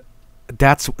 and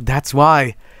that's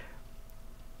why.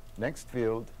 Next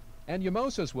field. And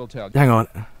Yamosis will tell you. Hang on.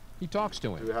 He talks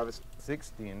to him. We have a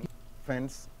 16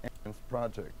 fence entrance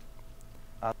project.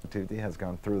 Activity has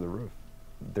gone through the roof.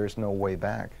 There's no way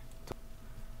back.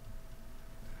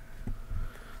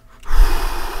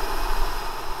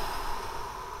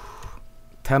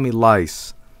 Tell me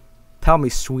lies. Tell me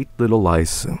sweet little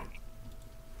lies.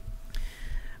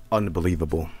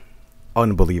 Unbelievable.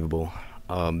 Unbelievable.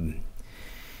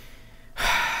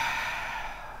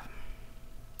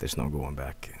 There's no going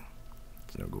back.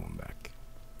 There's no going back.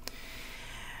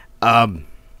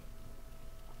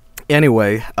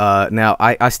 Anyway, now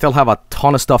I still have a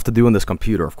ton of stuff to do on this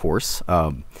computer, of course.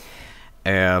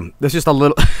 And there's just a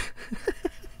little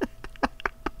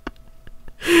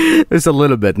there's a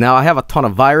little bit. Now I have a ton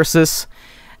of viruses,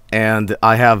 and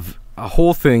I have a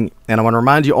whole thing, and I want to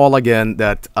remind you all again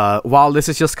that while this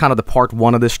is just kind of the part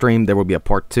 1 of this stream, there will be a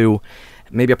part 2,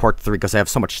 maybe a part 3, because I have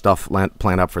so much stuff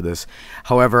planned up for this.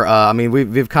 However, I mean,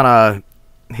 we've kind of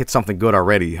hit something good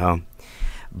already, huh?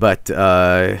 But,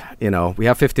 you know, we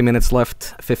have 50 minutes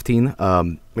left, 15,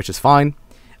 which is fine.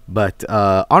 But,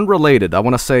 unrelated, I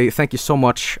want to say thank you so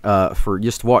much for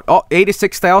just what... Oh,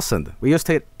 86,000. We just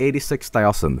hit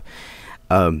 86,000.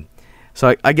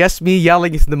 So I guess me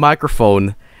yelling into the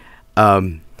microphone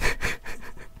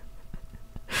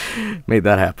made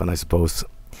that happen, I suppose.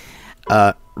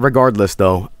 Regardless,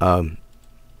 though,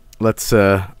 let's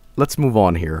move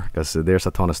on here, because there's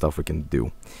a ton of stuff we can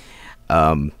do.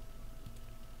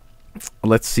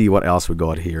 Let's see what else we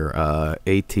got here.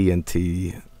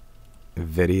 AT&T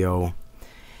video.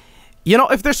 You know,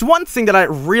 if there's one thing that I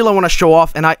really want to show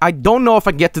off, and I don't know if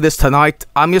I get to this tonight,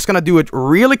 I'm just gonna do it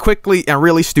really quickly and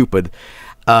really stupid.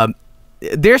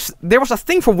 There was a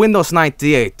thing for Windows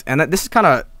 98, and this is kind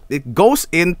of, it goes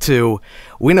into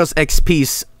Windows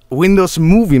XP's Windows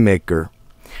Movie Maker.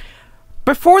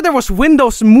 Before there was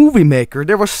Windows Movie Maker,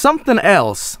 there was something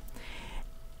else,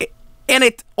 and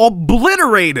it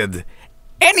obliterated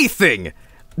anything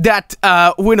that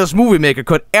Windows Movie Maker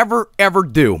could ever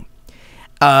do.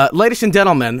 Ladies and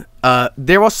gentlemen,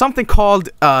 there was something called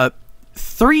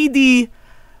 3D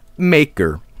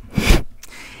Maker.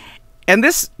 And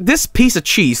this piece of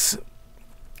cheese,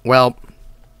 well,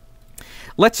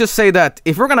 let's just say that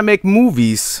if we're gonna make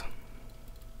movies,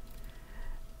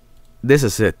 this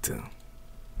is it.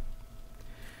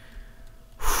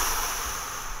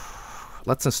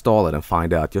 Let's install it and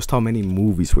find out just how many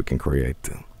movies we can create.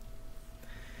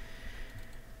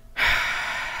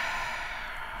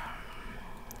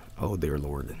 Oh dear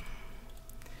Lord.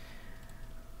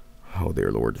 Oh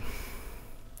dear Lord.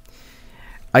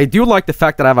 I do like the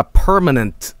fact that I have a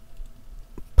permanent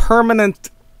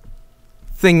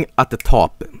thing at the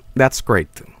top. That's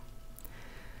great.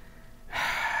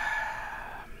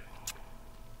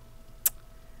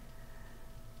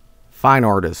 Fine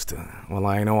artist. Well,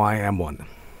 I know I am one.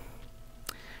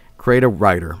 Creative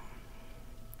writer.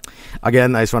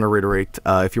 Again, I just want to reiterate,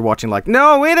 if you're watching like,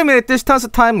 no, wait a minute, there's tons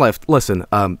of time left. Listen,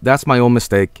 that's my own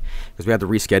mistake, because we had to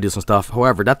reschedule some stuff.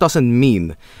 However, that doesn't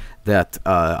mean that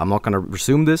I'm not going to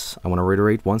resume this. I want to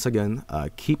reiterate once again,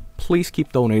 please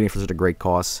keep donating for such a great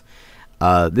cause.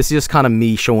 This is just kind of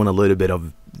me showing a little bit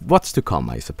of what's to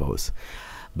come, I suppose.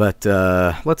 But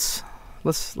let's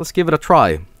give it a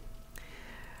try.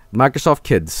 Microsoft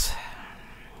Kids.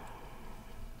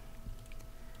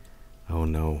 Oh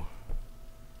no.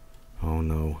 Oh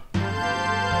no.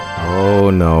 Oh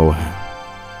no.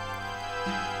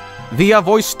 Via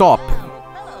voice stop.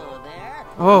 Hello there.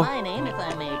 Oh. My name, if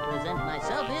I may present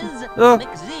myself, is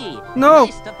McZ. No.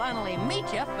 Nice to finally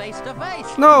meet you face to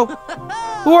face. No.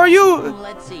 Who are you?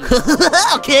 Let's see.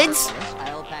 Kids.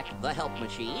 I'll pack the help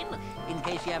machine in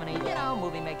case you have any,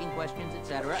 movie-making questions,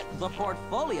 etc. The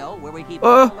portfolio, where we keep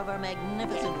all of our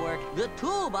magnificent work. The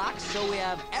toolbox, so we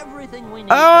have everything we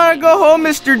need. I wanna go home,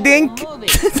 Mr. Dink. The talent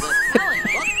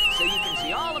book, so you can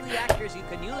see all of the actors you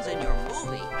can use in your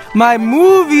movie. My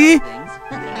movie?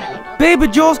 Baby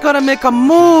Joel's gonna make a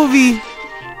movie.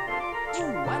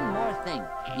 One more thing.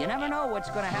 You never know what's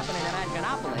going to happen in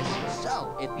Imaginopolis.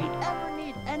 So, if you ever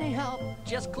need any help,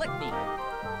 just click me.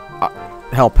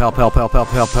 Help.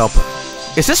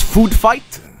 Is this food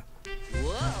fight?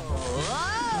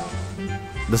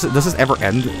 Does this ever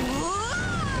end?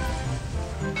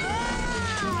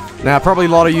 Now, probably a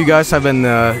lot of you guys have been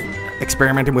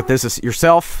experimenting with this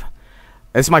yourself.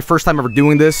 This is my first time ever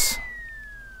doing this.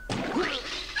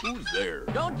 Who's there?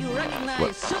 Don't you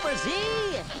recognize Super Z?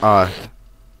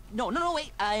 No,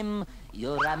 wait. I'm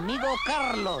your amigo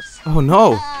Carlos. Oh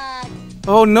no.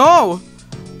 Oh no.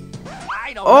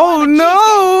 I don't Oh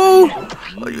know.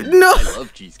 no. I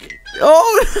love cheesecake.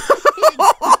 Oh.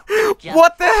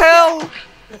 What the hell?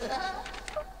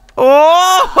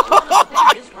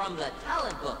 Oh. It's from the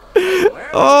talent book.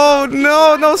 Oh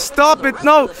no, stop it.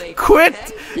 No.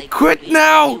 Quit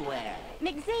now.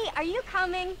 McZ, are you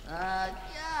coming? Yeah,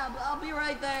 I'll be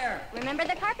right there. Remember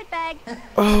the carpet bag.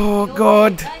 Oh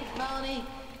god. Thanks, Melanie.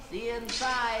 See you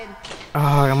inside. Oh,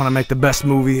 I'm gonna make the best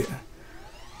movie.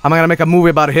 I'm gonna make a movie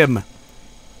about him.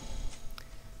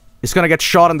 He's gonna get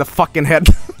shot in the fucking head.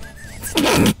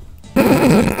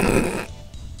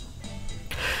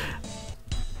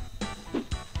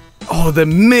 Oh, the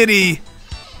MIDI!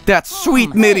 That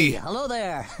sweet MIDI! Hey, hello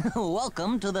there.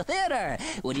 Welcome to the theater.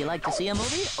 Would you like to see a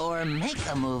movie or make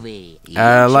a movie?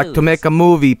 I'd like to make a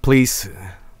movie, please.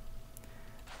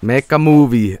 Make a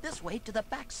movie. This way to the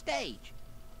backstage.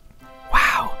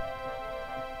 Wow.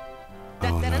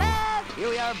 Da-da-da-da. Here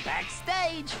we are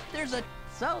backstage. There's a...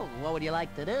 So, what would you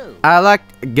like to do? I like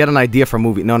to get an idea for a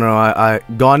movie. No, I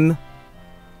gun.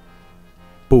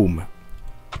 Boom.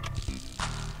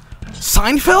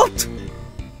 Seinfeld?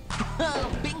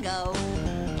 Oh, bingo.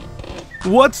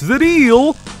 What's the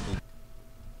deal?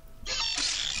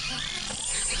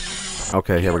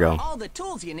 Okay, here we go. All the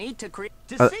tools you need to create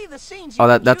to see the scenes.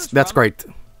 Oh, that's great.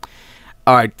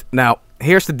 All right, now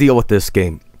here's the deal with this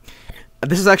game.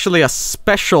 This is actually a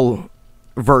special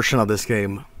version of this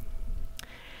game,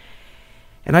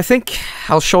 and I think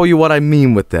I'll show you what I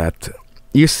mean with that.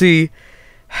 You see,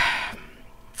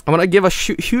 I'm gonna give a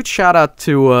huge shout out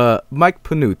to Mike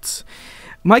Panutz.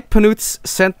 Mike Panutz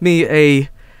sent me a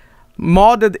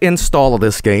modded install of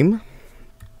this game.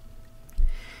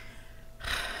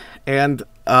 And,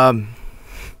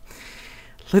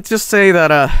 let's just say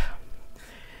that,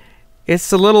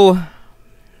 it's a little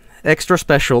extra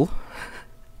special.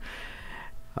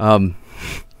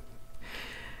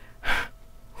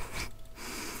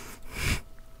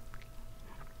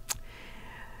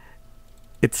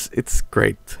 It's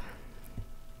great.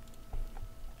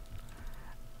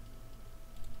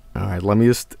 Alright, let me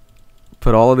just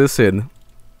put all of this in.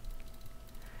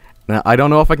 Now, I don't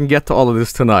know if I can get to all of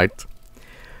this tonight.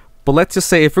 But let's just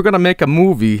say, if we're gonna make a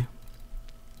movie,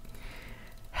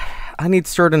 I need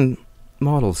certain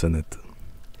models in it.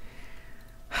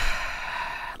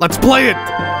 Let's play it!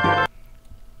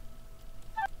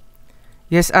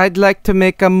 Yes, I'd like to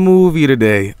make a movie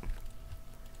today.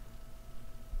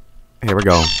 Here we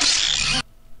go.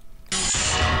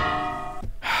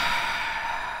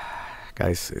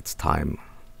 Guys, it's time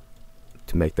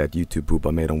to make that YouTube poop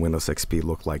I made on Windows XP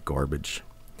look like garbage.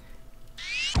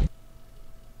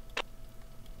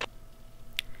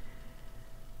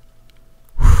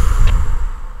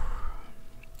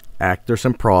 Actors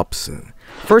and props.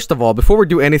 First of all, before we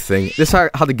do anything, this is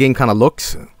how the game kind of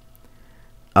looks.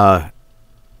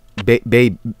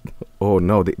 Baby. Oh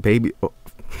no, the baby. Oh.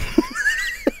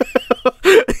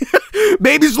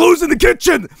 Baby's loose in the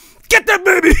kitchen! Get that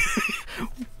baby!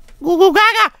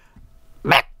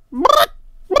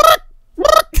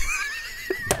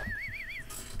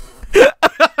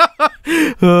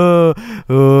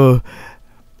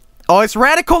 Oh, it's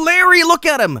Radical Larry! Look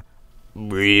at him!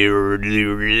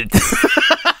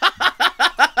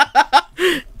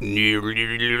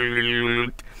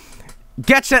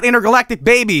 Catch that intergalactic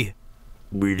baby!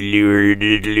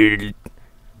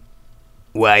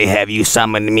 Why have you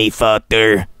summoned me,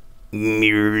 father? Can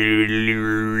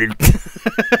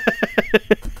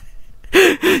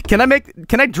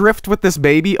I drift with this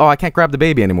baby? Oh, I can't grab the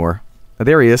baby anymore. Oh,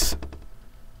 there he is.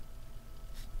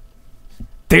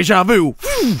 Deja vu.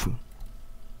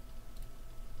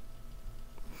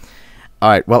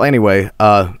 Alright, well anyway,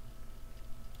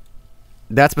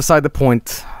 that's beside the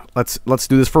point. Let's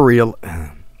do this for real.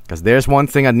 Because there's one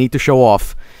thing I need to show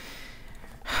off.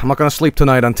 I'm not gonna sleep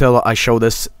tonight until I show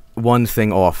this one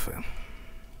thing off.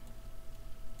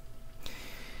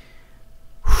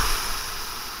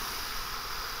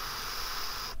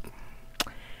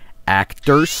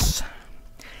 Actors.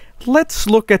 Let's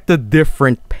look at the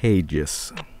different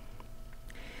pages.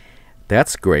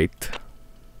 That's great.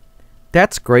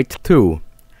 That's great too.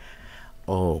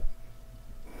 Oh.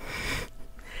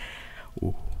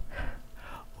 Ooh.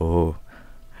 Oh.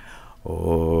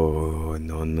 Oh,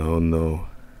 no, no, no.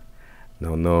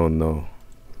 No, no, no.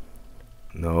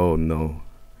 No, no.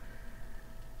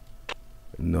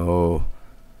 No.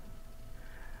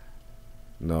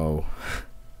 No.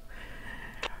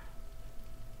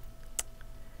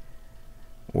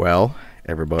 Well,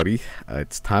 everybody,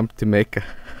 it's time to make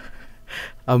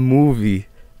a movie.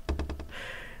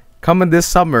 Coming this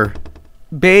summer.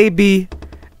 Baby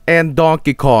and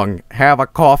Donkey Kong have a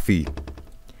coffee.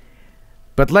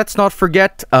 But let's not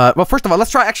forget, well, first of all,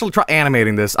 let's actually try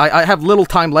animating this. I have little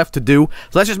time left to do,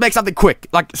 so let's just make something quick,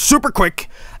 like super quick.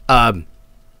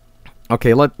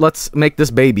 Okay, let's make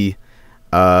this baby.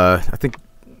 I think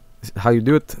how you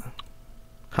do it.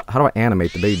 How do I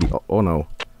animate the baby? Oh no,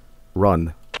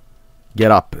 run,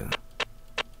 get up,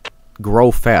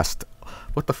 grow fast.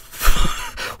 What the?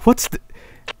 What's the?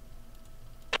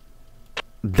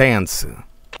 Dance.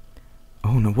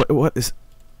 Oh no, what is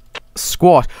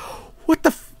squat? What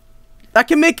the I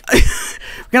can make we're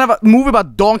gonna have a movie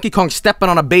about Donkey Kong stepping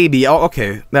on a baby. Oh,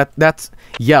 okay. That's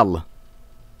yell.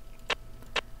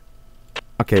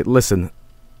 Okay, listen.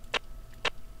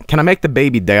 Can I make the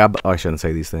baby dab? Oh, I shouldn't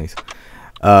say these things.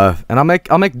 And I'll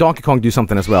make Donkey Kong do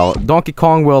something as well. Donkey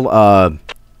Kong will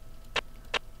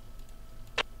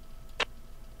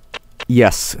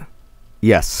yes.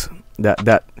 Yes.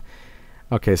 That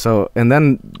okay, so and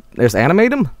then there's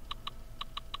animate him?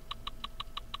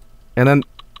 And then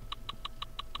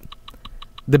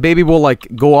the baby will like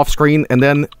go off screen and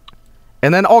then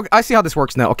oh, I see how this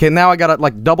works now. Okay, now I gotta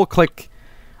like double click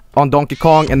on Donkey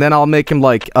Kong and then I'll make him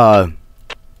like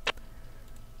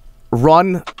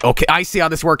run. Okay, I see how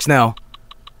this works now.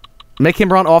 Make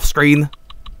him run off screen.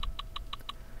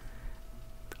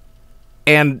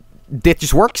 And that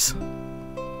just works.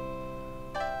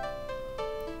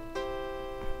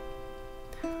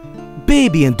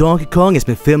 Baby and Donkey Kong has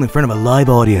been filmed in front of a live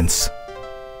audience.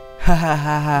 Ha ha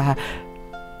ha ha.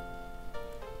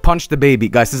 Punch the baby.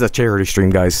 Guys, this is a charity stream,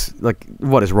 guys. Like,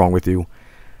 what is wrong with you?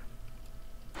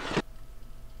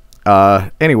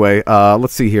 Anyway,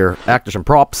 let's see here. Actors and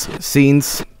props.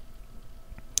 Scenes.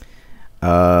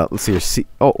 Let's see here.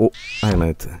 Oh, wait a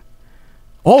minute.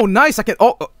 Oh, nice! I can...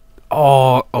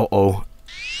 Oh.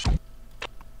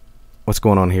 What's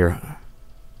going on here?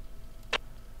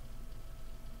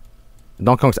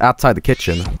 Donkey Kong's outside the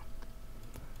kitchen.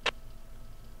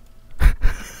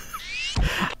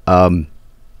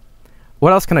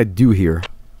 What else can I do here?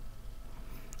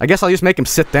 I guess I'll just make him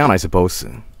sit down, I suppose.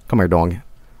 Come here, dog.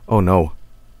 Oh, no.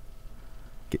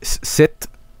 Sit.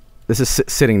 This is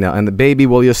sitting now. And the baby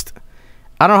will just...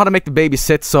 I don't know how to make the baby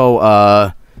sit,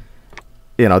 so,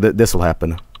 you know, this will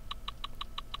happen.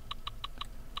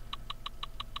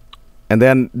 And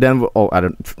then oh, I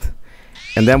don't...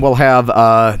 And then we'll have,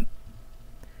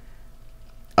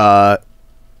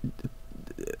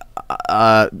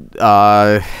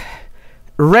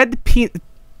 red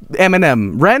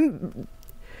M&M. Ren?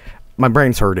 My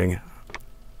brain's hurting.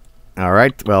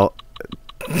 Alright, well...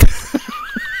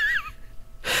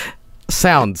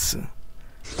 Sounds.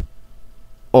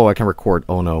 Oh, I can record.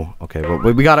 Oh no. Okay, well,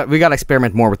 we gotta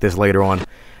experiment more with this later on.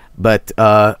 But,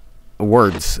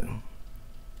 words.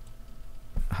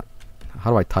 How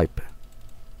do I type?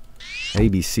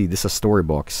 ABC. This is a story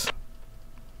box.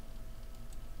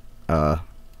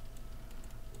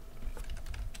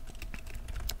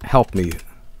 Help me.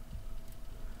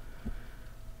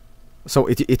 So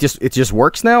it just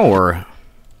works now, or?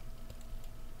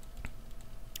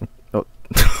 Oh.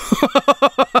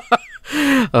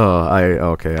 Oh,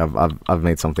 okay. I've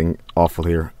made something awful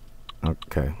here.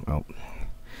 Okay, well.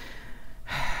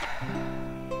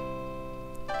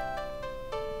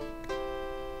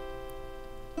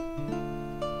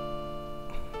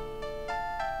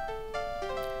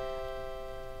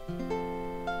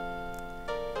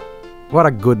 What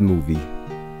a good movie.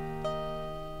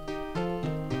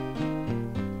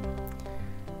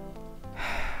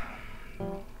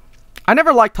 I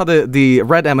never liked how the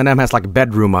red M&M has like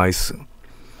bedroom eyes.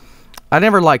 I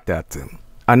never liked that.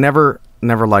 I never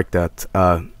liked that.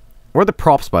 Where are the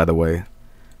props, by the way?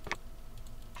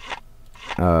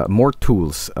 More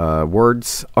tools.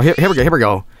 Words. Oh, here we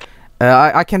go.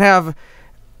 I can have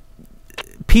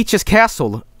Peach's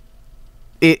Castle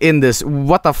in this.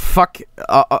 What the fuck?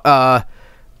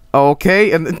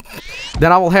 Okay, and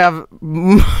then I will have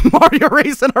Mario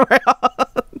racing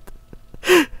around.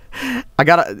 I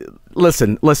gotta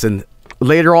listen.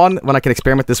 Later on, when I can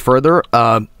experiment this further,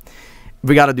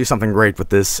 we gotta do something great with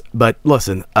this. But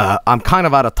listen, I'm kind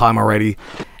of out of time already,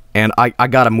 and I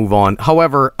gotta move on.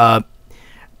 However, I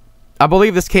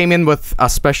believe this came in with a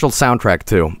special soundtrack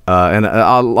too, and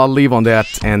I'll leave on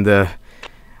that. And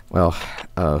well,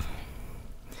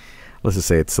 let's just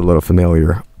say it's a little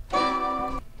familiar.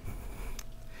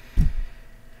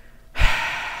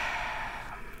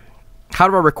 How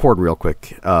do I record real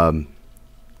quick?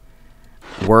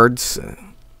 Words. I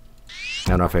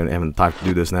don't know if I have time to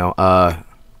do this now.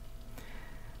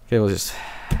 Okay, we'll just...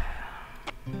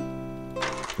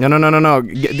 No.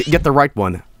 Get the right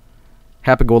one.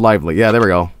 Happy Go Lively. Yeah, there we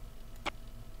go.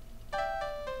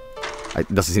 It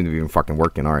doesn't seem to be even fucking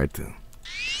working. Alright.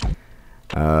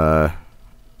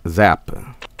 Zap.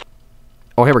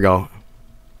 Oh, here we go.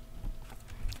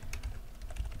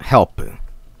 Help.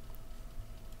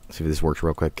 See if this works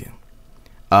real quick.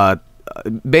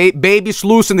 Baby's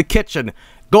loose in the kitchen.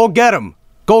 Go get him.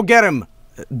 Go get him.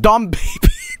 Dumb baby.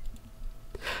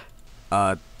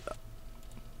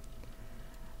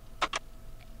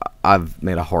 I've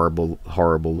made a horrible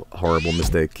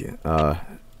mistake. That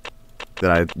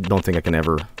I don't think I can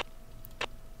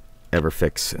ever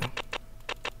fix.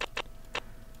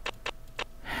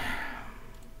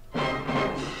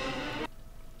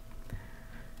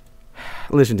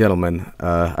 Ladies and gentlemen,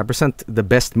 I present the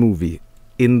best movie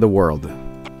in the world.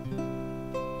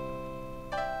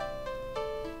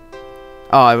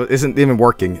 Oh, it isn't even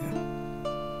working.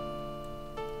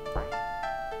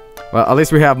 Well, at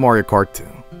least we have Mario Kart.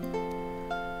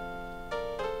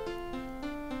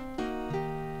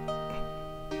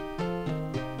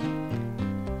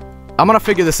 I'm gonna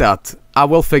figure this out. I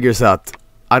will figure this out.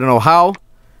 I don't know how,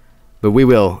 but we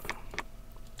will.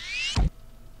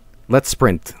 Let's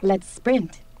sprint. Let's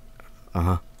sprint.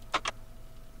 Uh-huh.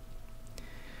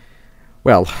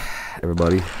 Well,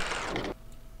 everybody.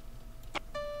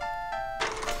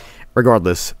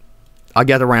 Regardless, I'll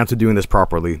get around to doing this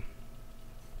properly.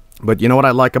 But you know what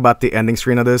I like about the ending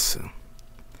screen of this?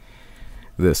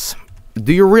 This.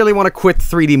 Do you really want to quit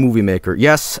 3D Movie Maker?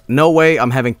 Yes. No way.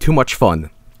 I'm having too much fun.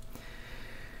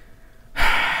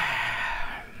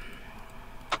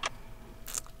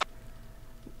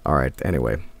 Alright,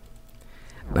 anyway.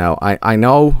 Now, I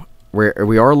know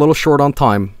we are a little short on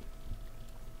time,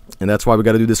 and that's why we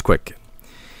got to do this quick.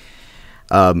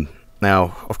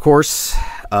 Now, of course,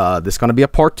 there's going to be a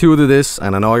part 2 to this,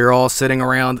 and I know you're all sitting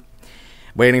around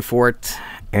waiting for it,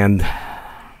 and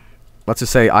let's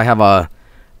just say I have a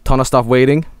ton of stuff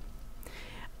waiting.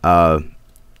 But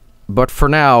for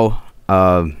now,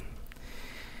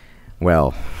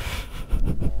 well,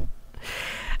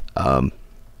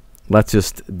 let's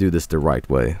just do this the right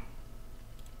way.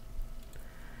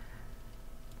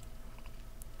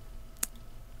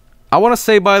 I want to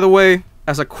say, by the way,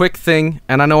 as a quick thing,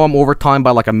 and I know I'm over time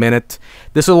by like a minute.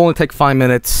 This will only take 5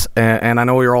 minutes, and I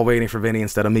know you're all waiting for Vinny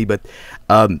instead of me, but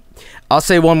I'll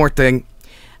say one more thing.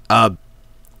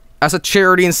 As a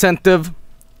charity incentive,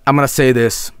 I'm going to say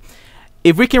this.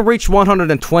 If we can reach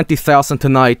 120,000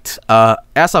 tonight,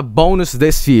 as a bonus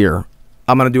this year,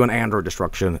 I'm going to do an Android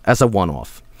destruction as a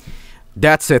one-off.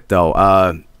 That's it, though.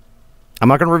 I'm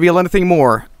not going to reveal anything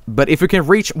more, but if we can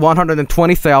reach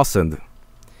 120,000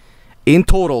 in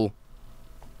total,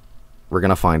 we're going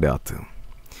to find out.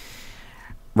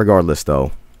 Regardless,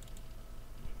 though,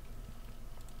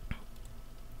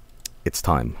 it's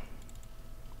time.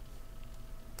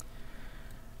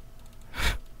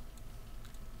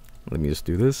 Let me just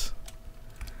do this.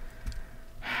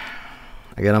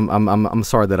 Again, I'm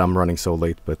sorry that I'm running so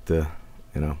late, but you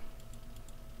know.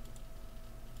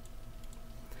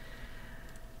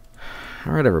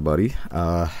 All right, everybody.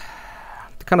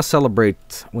 To kind of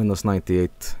celebrate Windows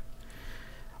 98,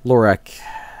 Lorak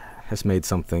has made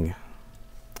something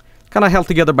kind of held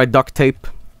together by duct tape,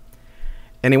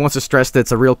 and he wants to stress that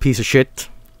it's a real piece of shit.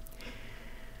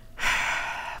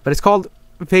 But it's called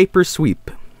Vapor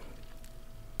Sweep.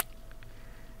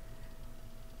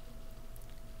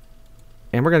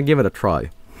 And we're going to give it a try.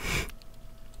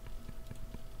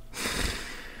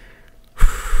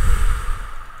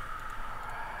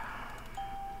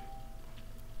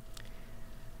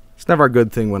 It's never a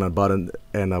good thing when a button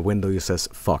and a window says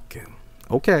fuck.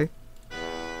 Okay.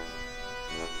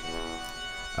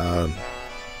 I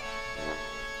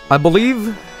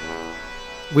believe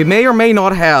we may or may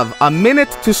not have a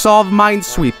minute to solve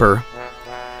Minesweeper.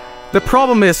 The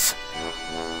problem is,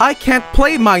 I can't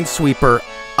play Minesweeper.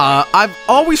 I've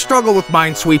always struggled with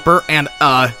Minesweeper, and,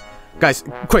 guys,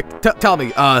 quick, tell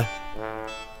me,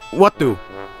 what do?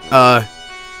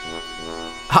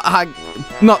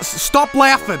 No, stop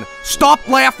laughing! Stop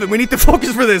laughing! We need to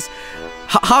focus for this!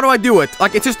 How do I do it?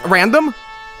 Like, it's just random?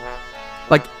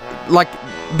 Like,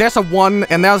 there's a 1,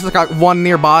 and there's like a 1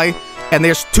 nearby, and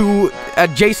there's 2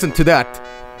 adjacent to that.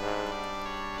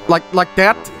 Like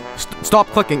that? Stop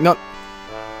clicking. No.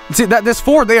 See, there's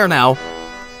 4 there now.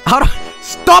 How do...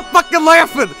 Stop fucking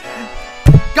laughing!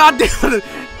 God damn it!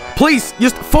 Please,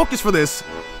 just focus for this.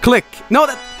 Click. No,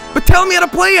 but tell me how to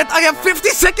play it! I have 50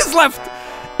 seconds left!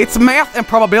 It's math and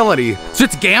probability. So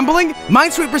it's gambling?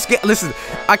 Minesweeper's listen,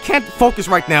 I can't focus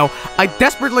right now. I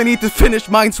desperately need to finish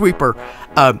Minesweeper.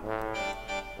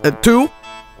 2.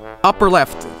 Upper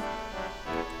left.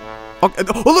 Okay.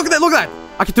 Oh, look at that, look at that!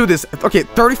 I can do this. Okay,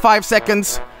 35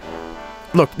 seconds.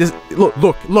 Look,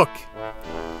 look.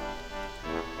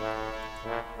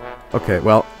 Okay,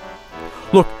 well.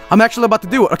 Look, I'm actually about to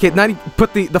do it. Okay, now you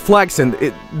put the flags in.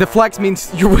 The flags means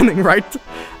you're winning, right?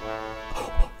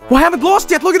 Well, I haven't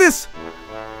lost yet. Look at this.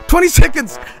 20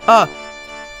 seconds. I'm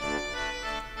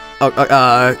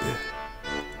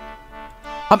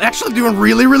actually doing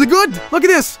really, really good. Look at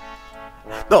this.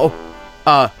 No.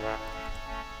 Oh,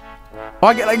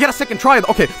 I get a second try.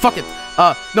 Okay, fuck it.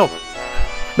 No,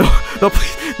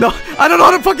 please. No, I don't know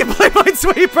how to fucking play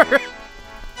Minesweeper.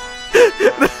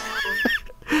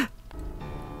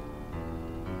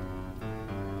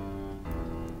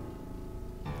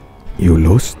 You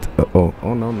lost? Oh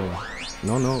no. No.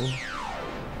 No.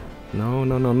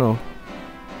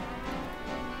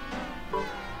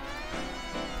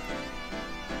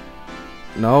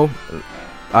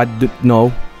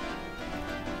 No.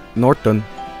 Norton.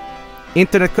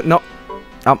 Internet, no.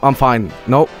 I'm fine.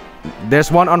 No.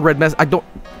 There's one unread mess. I don't...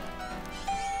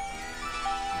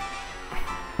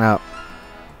 Now.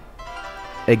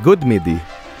 A good MIDI.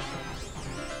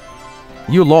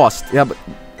 You lost. Yeah, but...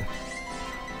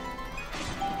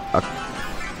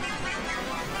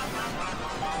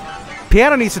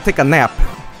 Piano needs to take a nap.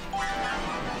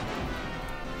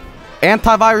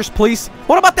 Antivirus, please.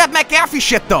 What about that McAfee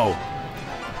shit, though?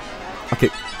 Okay.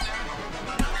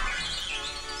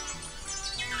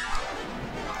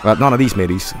 Well, none of these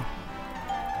middies.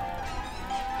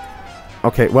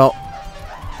 Okay, well.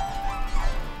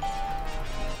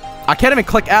 I can't even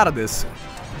click out of this.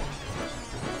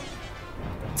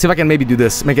 See if I can maybe do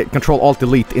this. Make it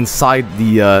Control-Alt-Delete inside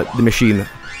the machine.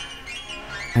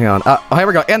 Hang on. Oh, here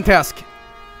we go. End task.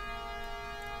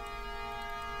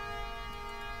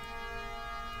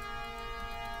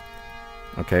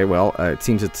 Okay, well, it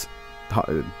seems it's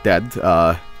dead.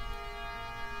 Oh,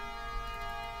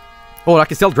 I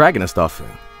can still drag in and stuff.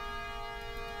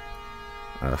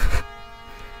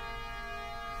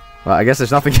 Well, I guess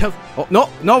there's nothing else. Oh,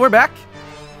 no, we're back.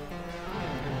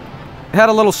 Had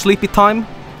a little sleepy time.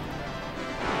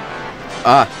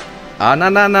 No.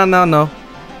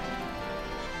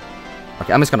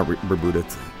 Okay, I'm just gonna reboot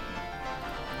it.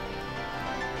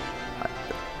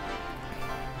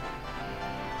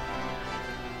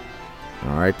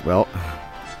 Alright, well.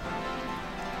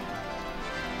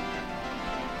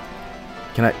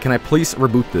 Can I please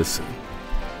reboot this?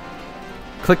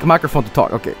 Click microphone to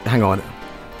talk. Okay, hang on.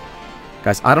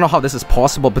 Guys, I don't know how this is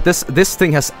possible, but this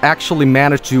thing has actually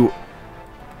managed to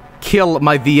kill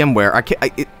my VMware. I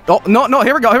can't... oh, no,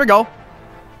 here we go.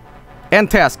 End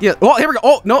task. Yeah. Oh, here we go.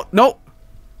 Oh, no.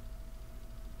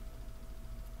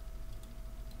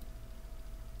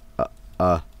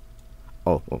 Oh.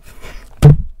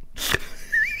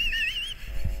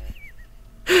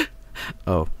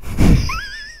 Oh.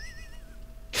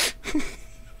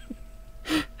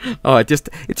 Oh, it just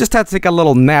had to take a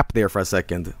little nap there for a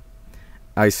second.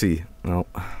 I see. Well,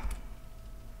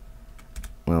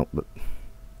 but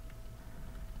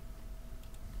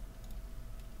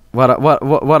what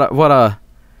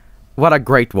a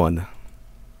great one.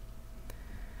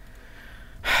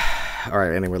 All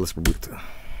right. Anyway, let's reboot.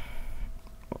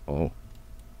 Uh-oh.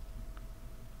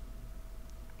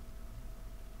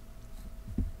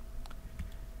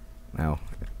 Now,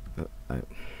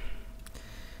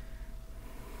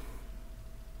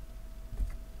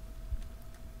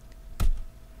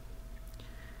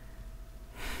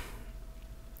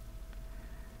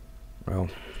 well,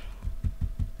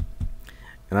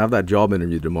 and I have that job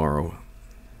interview tomorrow.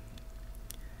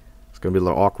 gonna be a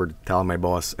little awkward telling my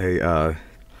boss, hey,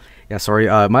 yeah, sorry,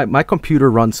 my computer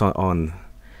runs on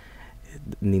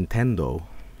Nintendo.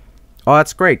 Oh,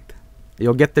 that's great.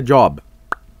 You'll get the job.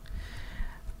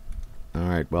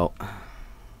 Alright, well.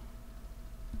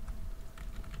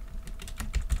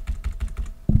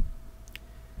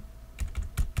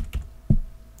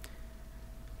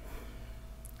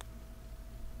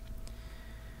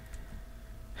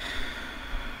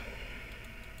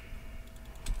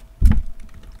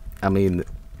 I mean,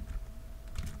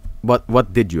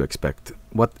 what did you expect?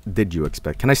 What did you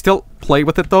expect? Can I still play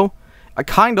with it though?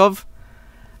 Kind of.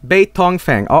 Bei Tong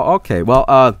Fang. Oh, okay.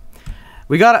 Well,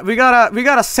 we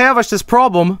gotta salvage this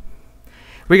problem.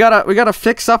 We gotta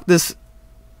fix up this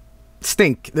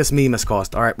stink this meme has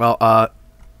caused. All right. Well,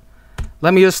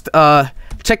 let me just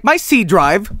check my C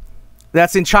drive.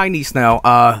 That's in Chinese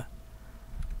now.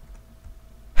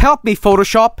 Help me,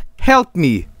 Photoshop. Help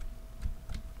me.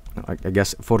 I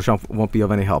guess Photoshop won't be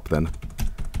of any help then.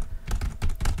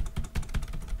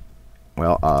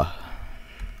 Well,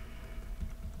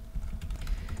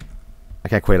 I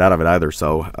can't quit out of it either,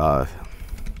 so,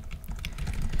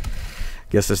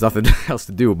 guess there's nothing else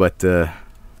to do but,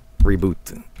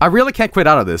 reboot. I really can't quit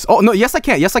out of this. Oh, no, yes I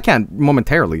can. Yes I can,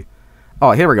 momentarily.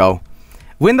 Oh, here we go.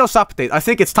 Windows Update. I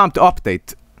think it's time to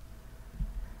update.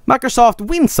 Microsoft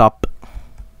WinSup.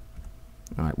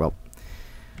 Alright, well.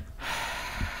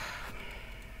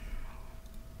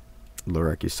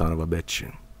 Lurik, you son of a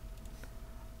bitch.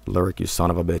 Lurik, you son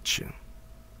of a bitch.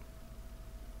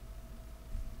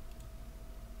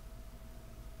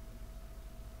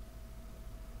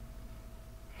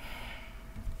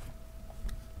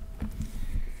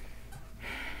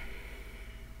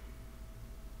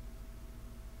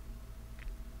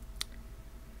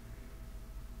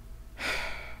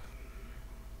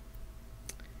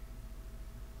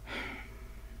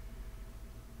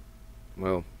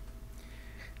 Well,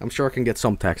 I'm sure I can get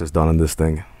some taxes done on this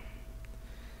thing.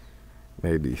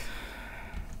 Maybe.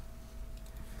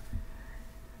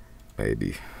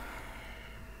 Maybe.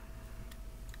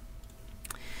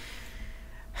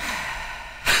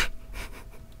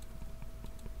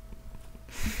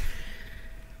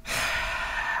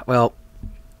 Well,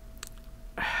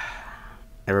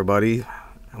 everybody,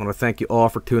 I want to thank you all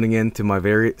for tuning in to my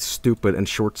very stupid and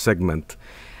short segment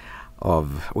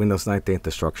of Windows 98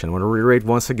 Destruction. I want to reiterate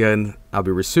once again, I'll be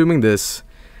resuming this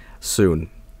soon.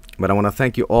 But I want to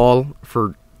thank you all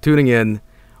for tuning in,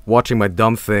 watching my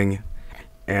dumb thing,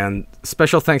 and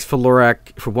special thanks for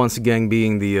Lorak for once again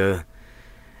being the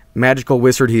magical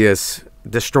wizard he is,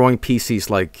 destroying PCs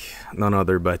like none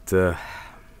other. But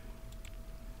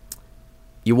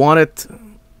you want it.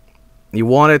 You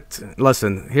want it.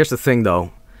 Listen, here's the thing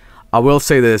though. I will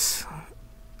say this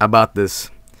about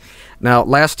this. Now,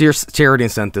 last year's charity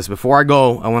incentives, before I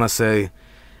go, I want to say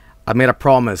I made a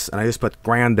promise, and I just put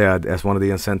Granddad as one of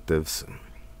the incentives.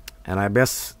 And I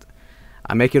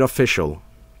make it official.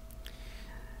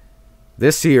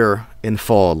 This year, in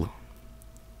fall,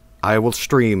 I will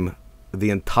stream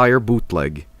the entire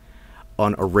bootleg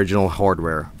on original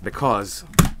hardware, because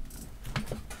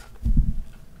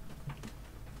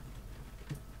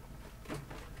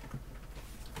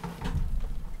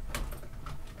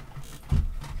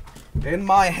in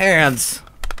my hands,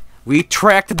 we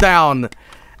tracked down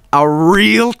a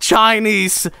real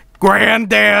Chinese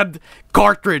Granddad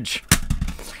cartridge.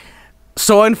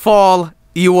 So in fall,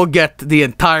 you will get the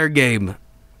entire game,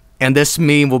 and this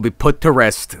meme will be put to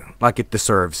rest like it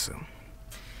deserves.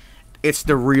 It's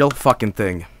the real fucking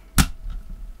thing.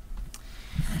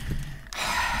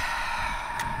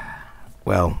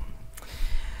 Well,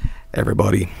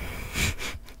 everybody,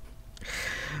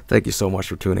 thank you so much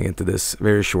for tuning into this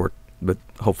very short but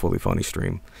hopefully funny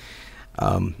stream.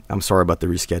 I'm sorry about the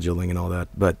rescheduling and all that,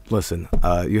 but listen,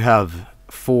 you have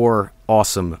 4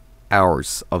 awesome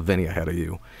hours of Vinny ahead of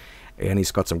you, and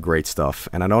he's got some great stuff.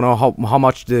 And I don't know how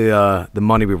much the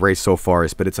money we've raised so far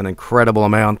is, but it's an incredible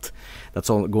amount.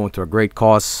 That's all going to a great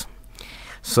cause.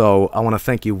 So I want to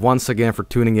thank you once again for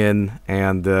tuning in,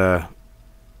 and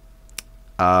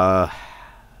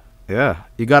yeah,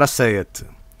 you gotta say it.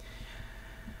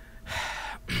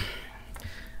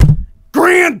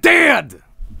 Granddad!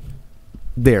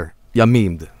 There, you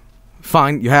memed.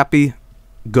 Fine, you happy?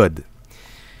 Good.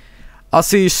 I'll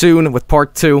see you soon with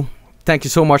part 2. Thank you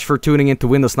so much for tuning in to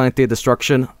Windows 98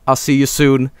 Destruction. I'll see you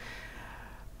soon.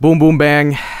 Boom, boom,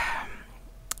 bang.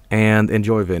 And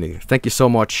enjoy Vinny. Thank you so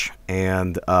much.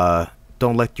 And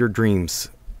don't let your dreams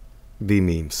be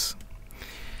memes.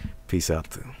 Peace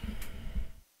out.